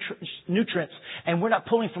nutrients, and we're not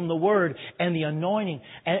pulling from the Word and the anointing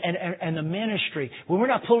and the ministry, when we're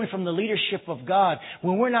not pulling from the leadership of God,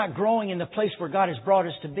 when we're not growing in the place where God has brought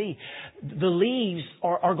us to be, the leaves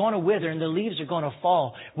are going to wither and the leaves are going to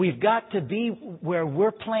fall. We've got to be where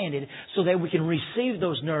we're planted so that we can receive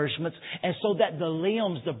those nourishments, and so that the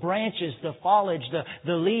limbs, the branches, the foliage,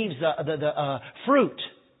 the leaves, the fruit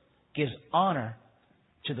gives honor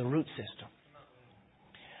to the root system.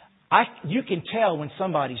 You can tell when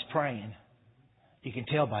somebody's praying. You can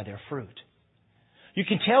tell by their fruit. You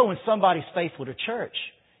can tell when somebody's faithful to church.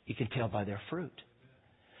 You can tell by their fruit.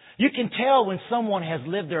 You can tell when someone has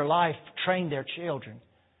lived their life, trained their children,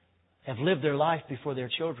 have lived their life before their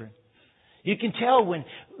children. You can tell when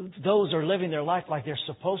those are living their life like they're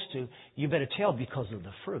supposed to. You better tell because of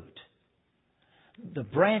the fruit. The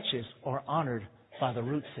branches are honored by the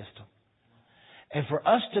root system. And for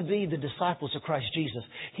us to be the disciples of Christ Jesus,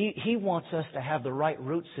 He wants us to have the right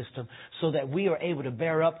root system so that we are able to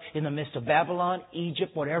bear up in the midst of Babylon,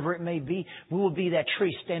 Egypt, whatever it may be. We will be that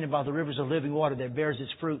tree standing by the rivers of living water that bears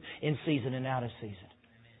its fruit in season and out of season.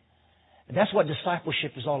 And that's what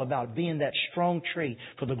discipleship is all about, being that strong tree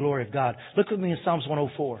for the glory of God. Look with me in Psalms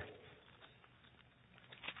 104.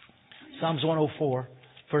 Psalms 104,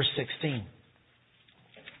 verse 16.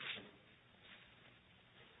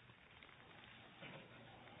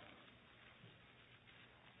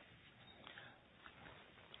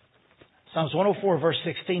 Psalms 104 verse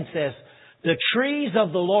 16 says, the trees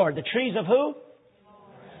of the Lord. The trees of who?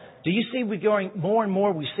 Do you see we're going more and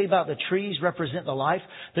more, we see about the trees represent the life.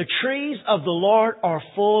 The trees of the Lord are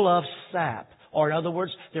full of sap. Or in other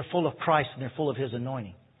words, they're full of Christ and they're full of His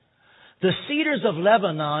anointing. The cedars of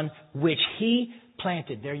Lebanon, which He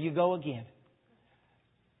planted. There you go again.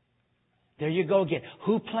 There you go again.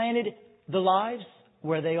 Who planted the lives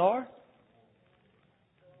where they are?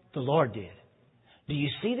 The Lord did. Do you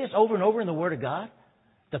see this over and over in the Word of God?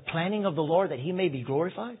 The planting of the Lord that He may be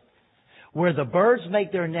glorified? Where the birds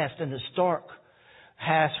make their nest and the stork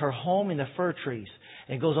has her home in the fir trees.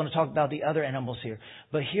 And it goes on to talk about the other animals here.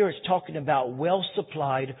 But here it's talking about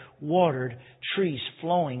well-supplied, watered trees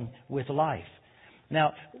flowing with life.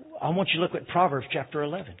 Now, I want you to look at Proverbs chapter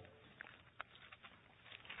 11.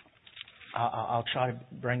 I'll try to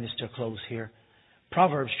bring this to a close here.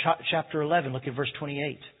 Proverbs chapter 11, look at verse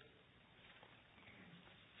 28.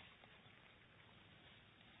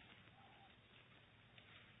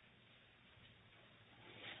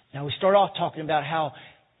 Now, we start off talking about how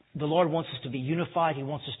the Lord wants us to be unified. He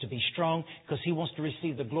wants us to be strong because He wants to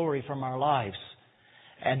receive the glory from our lives.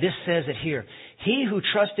 And this says it here. He who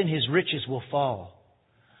trusts in his riches will fall,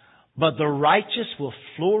 but the righteous will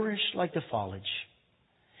flourish like the foliage.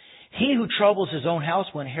 He who troubles his own house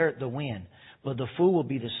will inherit the wind, but the fool will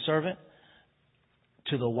be the servant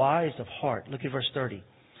to the wise of heart. Look at verse 30.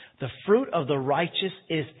 The fruit of the righteous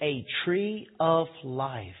is a tree of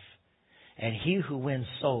life, and he who wins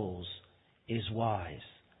souls is wise.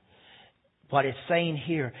 What it's saying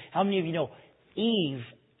here, how many of you know Eve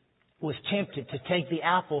was tempted to take the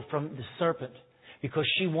apple from the serpent because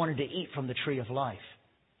she wanted to eat from the tree of life?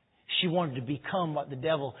 She wanted to become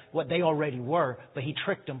what they already were, but He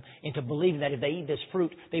tricked them into believing that if they eat this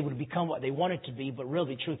fruit, they would become what they wanted to be. But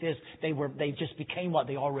really, the truth is, they just became what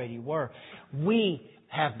they already were. We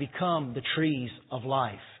have become the trees of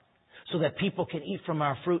life, so that people can eat from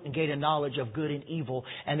our fruit and gain a knowledge of good and evil,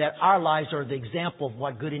 and that our lives are the example of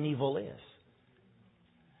what good and evil is.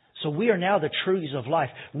 So we are now the trees of life.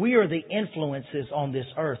 We are the influences on this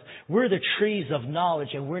earth. We're the trees of knowledge,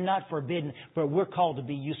 and we're not forbidden, but we're called to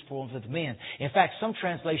be useful unto men. In fact, some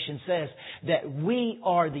translation says that we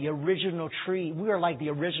are the original tree. We are like the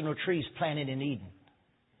original trees planted in Eden.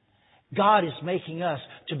 God is making us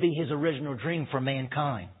to be His original dream for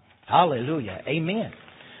mankind. Hallelujah. Amen.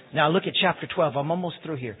 Now look at chapter 12. I'm almost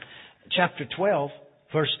through here. Chapter 12,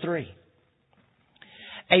 verse 3.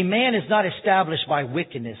 A man is not established by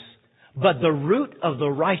wickedness, but the root of the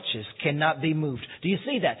righteous cannot be moved. Do you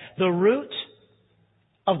see that? The root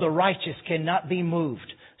of the righteous cannot be moved.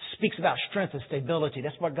 Speaks about strength and stability.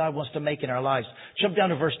 That's what God wants to make in our lives. Jump down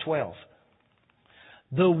to verse 12.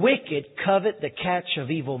 The wicked covet the catch of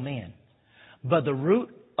evil men, but the root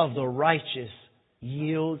of the righteous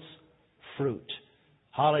yields fruit.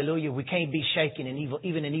 Hallelujah. We can't be shaken in evil,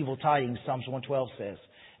 even in evil tidings, Psalms 112 says.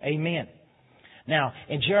 Amen. Now,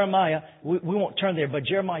 in Jeremiah, we won't turn there, but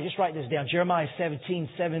Jeremiah, just write this down. Jeremiah 17,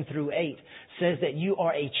 7 through 8 says that you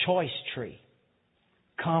are a choice tree,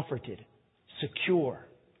 comforted, secure.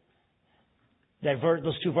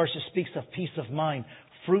 Those two verses speaks of peace of mind,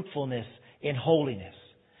 fruitfulness, and holiness.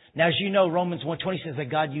 Now, as you know, Romans 1:20 says that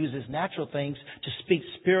God uses natural things to speak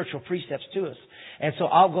spiritual precepts to us. And so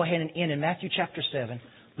I'll go ahead and end in Matthew chapter 7.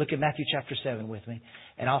 Look at Matthew chapter 7 with me,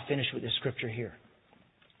 and I'll finish with this scripture here.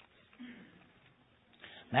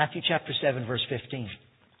 Matthew chapter 7, verse 15.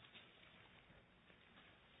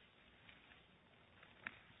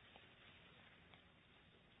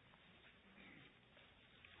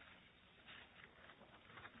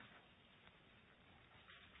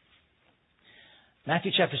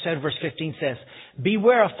 Matthew chapter 7, verse 15 says,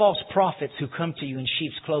 beware of false prophets who come to you in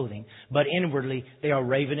sheep's clothing, but inwardly they are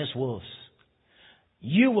ravenous wolves.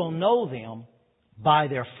 You will know them by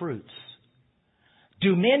their fruits.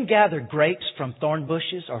 Do men gather grapes from thorn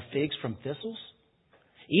bushes or figs from thistles?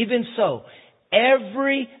 Even so,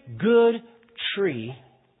 every good tree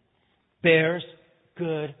bears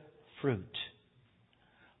good fruit,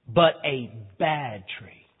 but a bad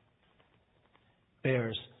tree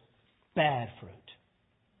bears bad fruit.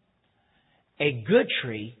 A good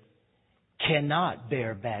tree cannot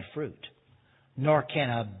bear bad fruit, nor can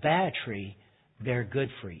a bad tree bear good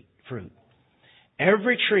fruit.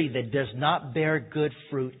 Every tree that does not bear good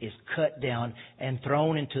fruit is cut down and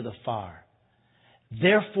thrown into the fire.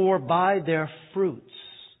 Therefore, by their fruits,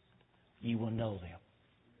 you will know them.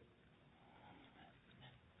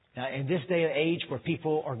 Now, in this day and age where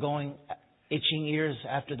people are going itching ears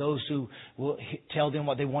after those who will tell them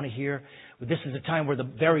what they want to hear, this is a time where the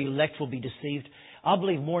very elect will be deceived. I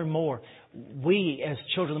believe more and more, we as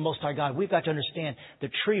children of the Most High God, we've got to understand the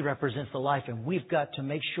tree represents the life, and we've got to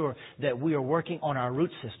make sure that we are working on our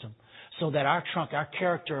root system so that our trunk, our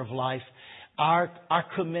character of life, our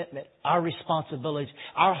commitment, our responsibilities,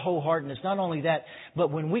 our wholeheartedness, not only that,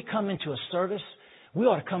 but when we come into a service, we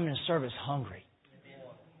ought to come into service hungry.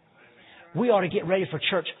 We ought to get ready for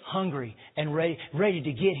church hungry and ready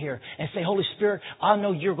to get here and say, Holy Spirit, I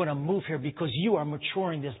know you're going to move here because you are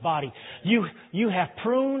maturing this body. You have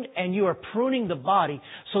pruned and you are pruning the body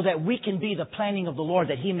so that we can be the planting of the Lord,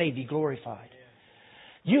 that He may be glorified.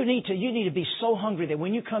 You need to be so hungry that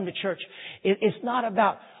when you come to church, it's not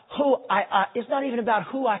about it's not even about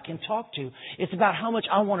who I can talk to. It's about how much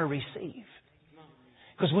I want to receive.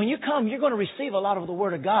 Because when you come, you're going to receive a lot of the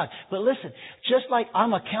Word of God. But listen, just like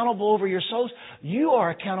I'm accountable over your souls, you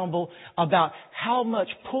are accountable about how much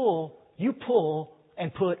you pull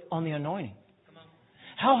and put on the anointing.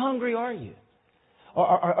 How hungry are you?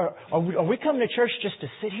 Are we coming to church just to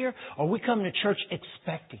sit here? Or are we coming to church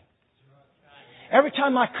expecting? Every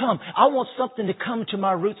time I come, I want something to come to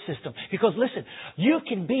my root system. Because listen, you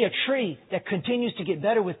can be a tree that continues to get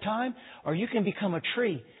better with time, or you can become a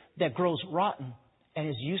tree that grows rotten and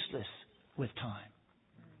is useless with time.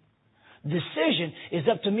 The decision is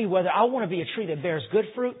up to me whether I want to be a tree that bears good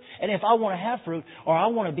fruit, and if I want to have fruit, or I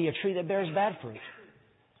want to be a tree that bears bad fruit.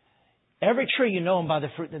 Every tree, you know them by the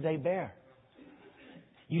fruit that they bear.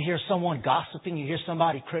 You hear someone gossiping, you hear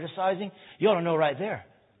somebody criticizing, you ought to know right there,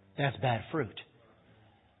 that's bad fruit.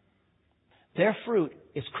 Their fruit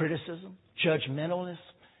is criticism, judgmentalness.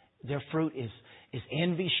 Their fruit is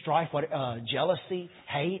envy, strife, jealousy,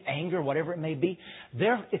 hate, anger, whatever it may be.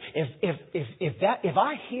 If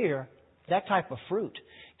I hear that type of fruit,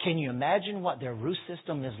 can you imagine what their root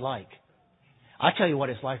system is like? I'll tell you what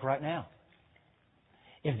it's like right now.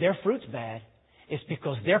 If their fruit's bad, it's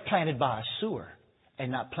because they're planted by a sewer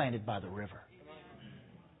and not planted by the river.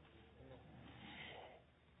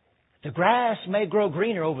 The grass may grow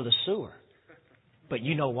greener over the sewer, but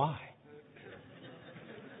you know why.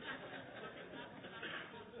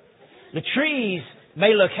 The trees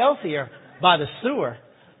may look healthier by the sewer,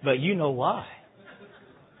 but you know why.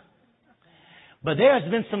 But there has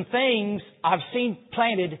been some things I've seen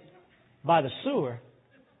planted by the sewer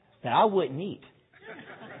that I wouldn't eat.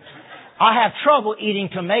 I have trouble eating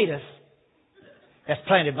tomatoes that's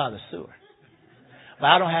planted by the sewer. But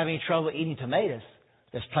I don't have any trouble eating tomatoes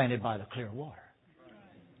that's planted by the clear water.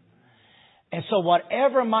 And so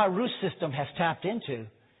whatever my root system has tapped into,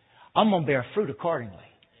 I'm going to bear fruit accordingly.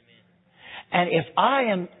 And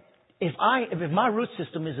if my root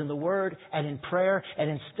system is in the Word and in prayer and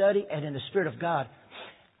in study and in the Spirit of God,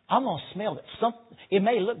 I'm going to smell it. It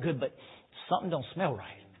may look good, but something don't smell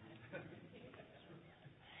right.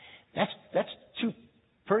 That's too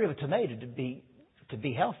pretty of a tomato to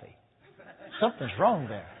be healthy. Something's wrong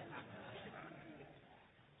there.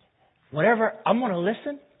 Whatever, I'm going to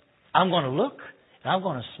listen, I'm going to look, and I'm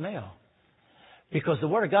going to smell. Because the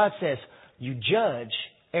Word of God says, you judge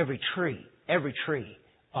every tree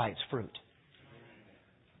by its fruit.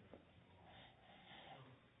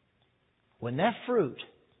 When that fruit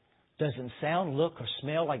doesn't sound, look, or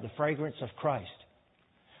smell like the fragrance of Christ,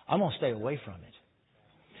 I'm going to stay away from it.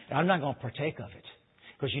 And I'm not going to partake of it.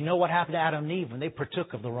 Because you know what happened to Adam and Eve when they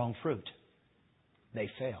partook of the wrong fruit? They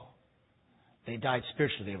fell. They died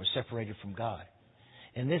spiritually. They were separated from God.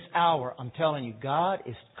 In this hour, I'm telling you, God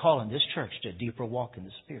is calling this church to a deeper walk in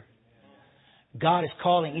the Spirit. God is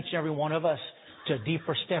calling each and every one of us to a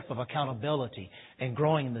deeper step of accountability and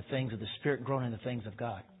growing in the things of the Spirit, growing in the things of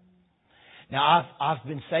God. Now, I've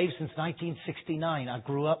been saved since 1969. I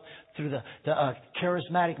grew up through the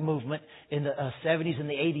charismatic movement in the 70s and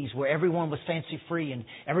the 80s where everyone was fancy-free and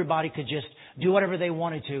everybody could just do whatever they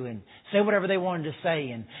wanted to and say whatever they wanted to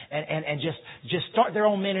say and just start their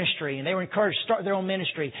own ministry. And they were encouraged to start their own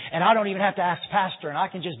ministry. And I don't even have to ask pastor and I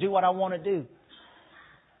can just do what I want to do.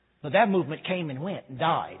 But that movement came and went and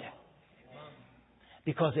died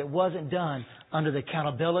because it wasn't done under the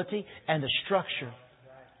accountability and the structure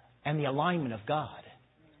and the alignment of God.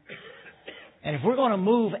 And if we're going to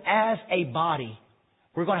move as a body,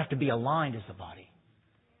 we're going to have to be aligned as a body.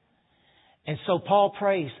 And so Paul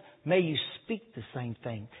prays, may you speak the same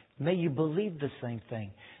thing. May you believe the same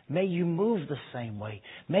thing. May you move the same way.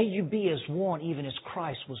 May you be as one, even as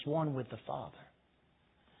Christ was one with the Father.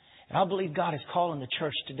 And I believe God is calling the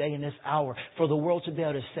church today in this hour for the world to be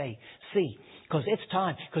able to say, see, because it's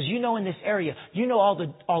time. Because you know in this area, you know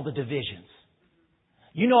all the divisions.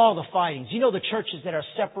 You know all the fightings. You know the churches that are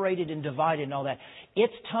separated and divided and all that.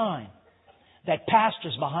 It's time that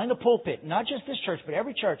pastors behind the pulpit, not just this church, but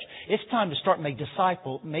every church, it's time to start make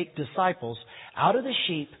disciples out of the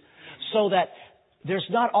sheep so that there's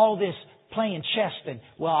not all this playing chess and,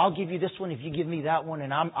 well, I'll give you this one if you give me that one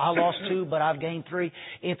and I lost 2, but I've gained 3.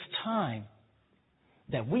 It's time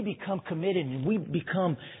that we become committed and we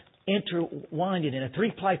become intertwined in a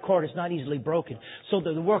 3-ply cord is not easily broken. So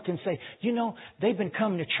that the world can say, you know, they've been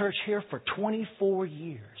coming to church here for 24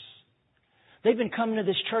 years. They've been coming to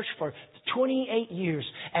this church for 28 years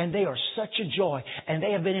and they are such a joy and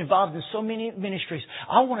they have been involved in so many ministries.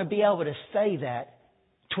 I want to be able to say that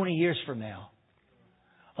 20 years from now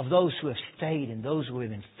of those who have stayed and those who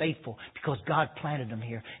have been faithful because God planted them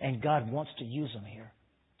here and God wants to use them here.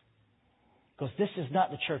 Because this is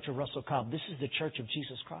not the church of Russell Cobb. This is the church of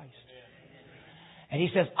Jesus Christ. And He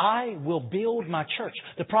says, I will build my church.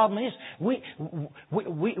 The problem is,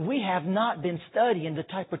 we have not been studying the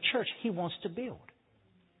type of church He wants to build.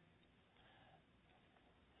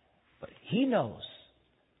 But He knows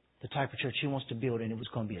the type of church He wants to build, and it was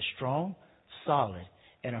going to be a strong, solid,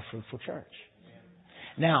 and a fruitful church.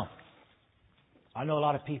 Now, I know a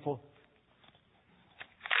lot of people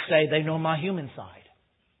say they know my human side.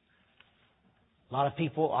 A lot of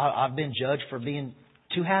people, I've been judged for being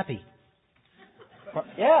too happy.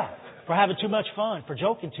 For having too much fun, for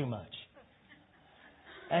joking too much.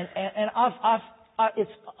 And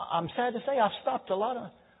I'm sad to say I've stopped a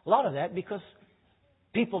lot of that because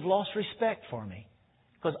people have lost respect for me.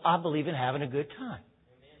 Because I believe in having a good time.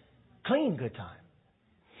 Clean good time.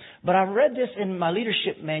 But I read this in my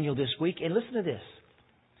leadership manual this week, and listen to this.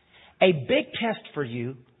 A big test for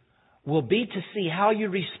you will be to see how you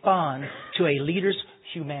respond to a leader's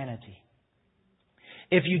humanity.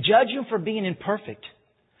 If you judge him for being imperfect,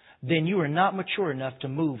 then you are not mature enough to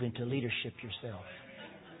move into leadership yourself.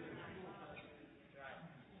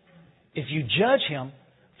 If you judge him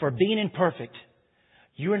for being imperfect,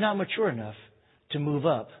 you are not mature enough to move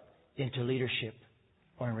up into leadership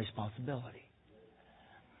or in responsibility.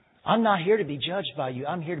 I'm not here to be judged by you.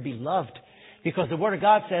 I'm here to be loved. Because the Word of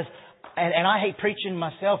God says, and I hate preaching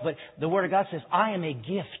myself, but the Word of God says, I am a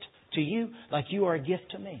gift to you like you are a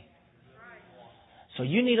gift to me. So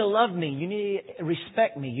you need to love me. You need to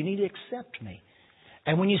respect me. You need to accept me.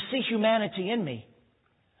 And when you see humanity in me,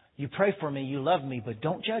 you pray for me, you love me, but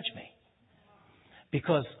don't judge me.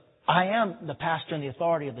 Because I am the pastor and the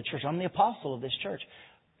authority of the church. I'm the apostle of this church.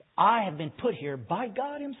 I have been put here by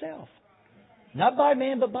God Himself. Not by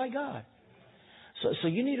man, but by God. So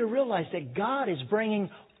you need to realize that God is bringing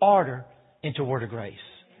order into Word of Grace.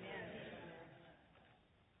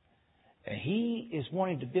 And He is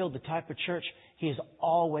wanting to build the type of church He has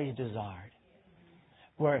always desired.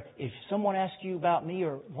 Where if someone asks you about me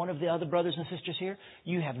or one of the other brothers and sisters here,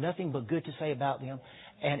 you have nothing but good to say about them.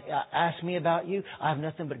 And ask me about you, I have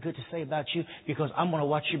nothing but good to say about you, because I'm going to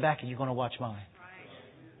watch you back and you're going to watch mine.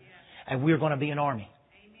 And we're going to be an army.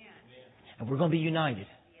 And we're going to be united.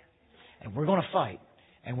 And we're going to fight.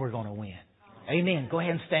 And we're going to win. Amen. Go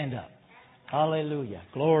ahead and stand up. Hallelujah.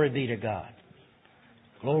 Glory be to God.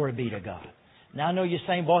 Glory be to God. Now I know you're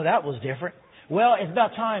saying, boy, that was different. Well, it's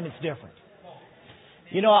about time it's different.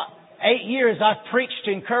 You know, 8 years I've preached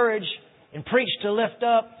to encourage and preached to lift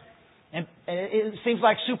up. And it seems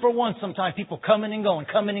like Super One sometimes. People coming and going,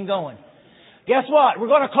 coming and going. Guess what? We're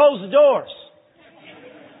going to close the doors.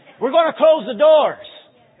 We're going to close the doors.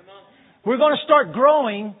 We're going to start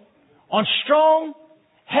growing on strong,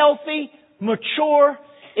 healthy, mature,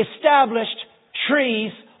 established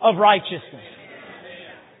trees of righteousness.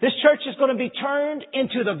 This church is going to be turned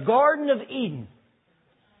into the Garden of Eden.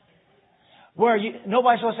 Where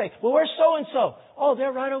nobody's going to say, well, where's so-and-so? Oh,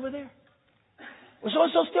 they're right over there. Well,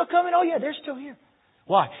 so-and-so still coming? Oh, yeah, they're still here.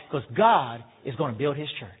 Why? Because God is going to build His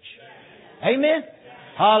church. Amen?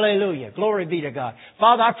 Hallelujah. Glory be to God.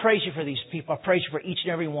 Father, I praise You for these people. I praise You for each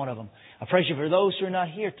and every one of them. I praise You for those who are not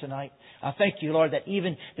here tonight. I thank You, Lord, that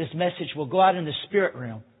even this message will go out in the spirit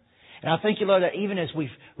realm. And I thank You, Lord, that even as we've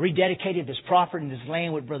rededicated this property and this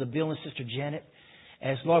land with Brother Bill and Sister Janet,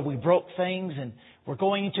 as, Lord, we broke things and we're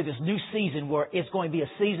going into this new season where it's going to be a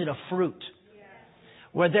season of fruit.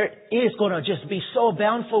 Where there is going to just be so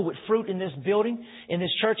bountiful with fruit in this building, in this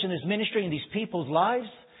church, in this ministry, in these people's lives,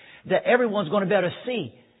 that everyone's going to be able to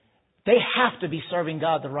see they have to be serving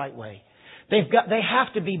God the right way.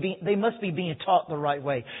 They must be being taught the right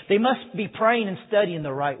way. They must be praying and studying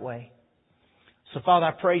the right way. So, Father,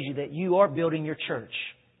 I praise You that You are building Your church,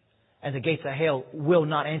 and the gates of hell will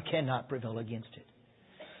not and cannot prevail against it.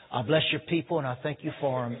 I bless Your people, and I thank You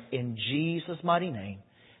for them in Jesus' mighty name.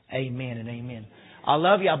 Amen and amen. I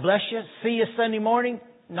love you. I bless you. See you Sunday morning,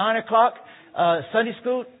 9 o'clock, Sunday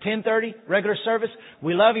school, 10:30, regular service.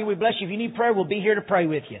 We love you. We bless you. If you need prayer, we'll be here to pray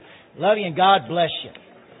with you. Love you, and God bless you.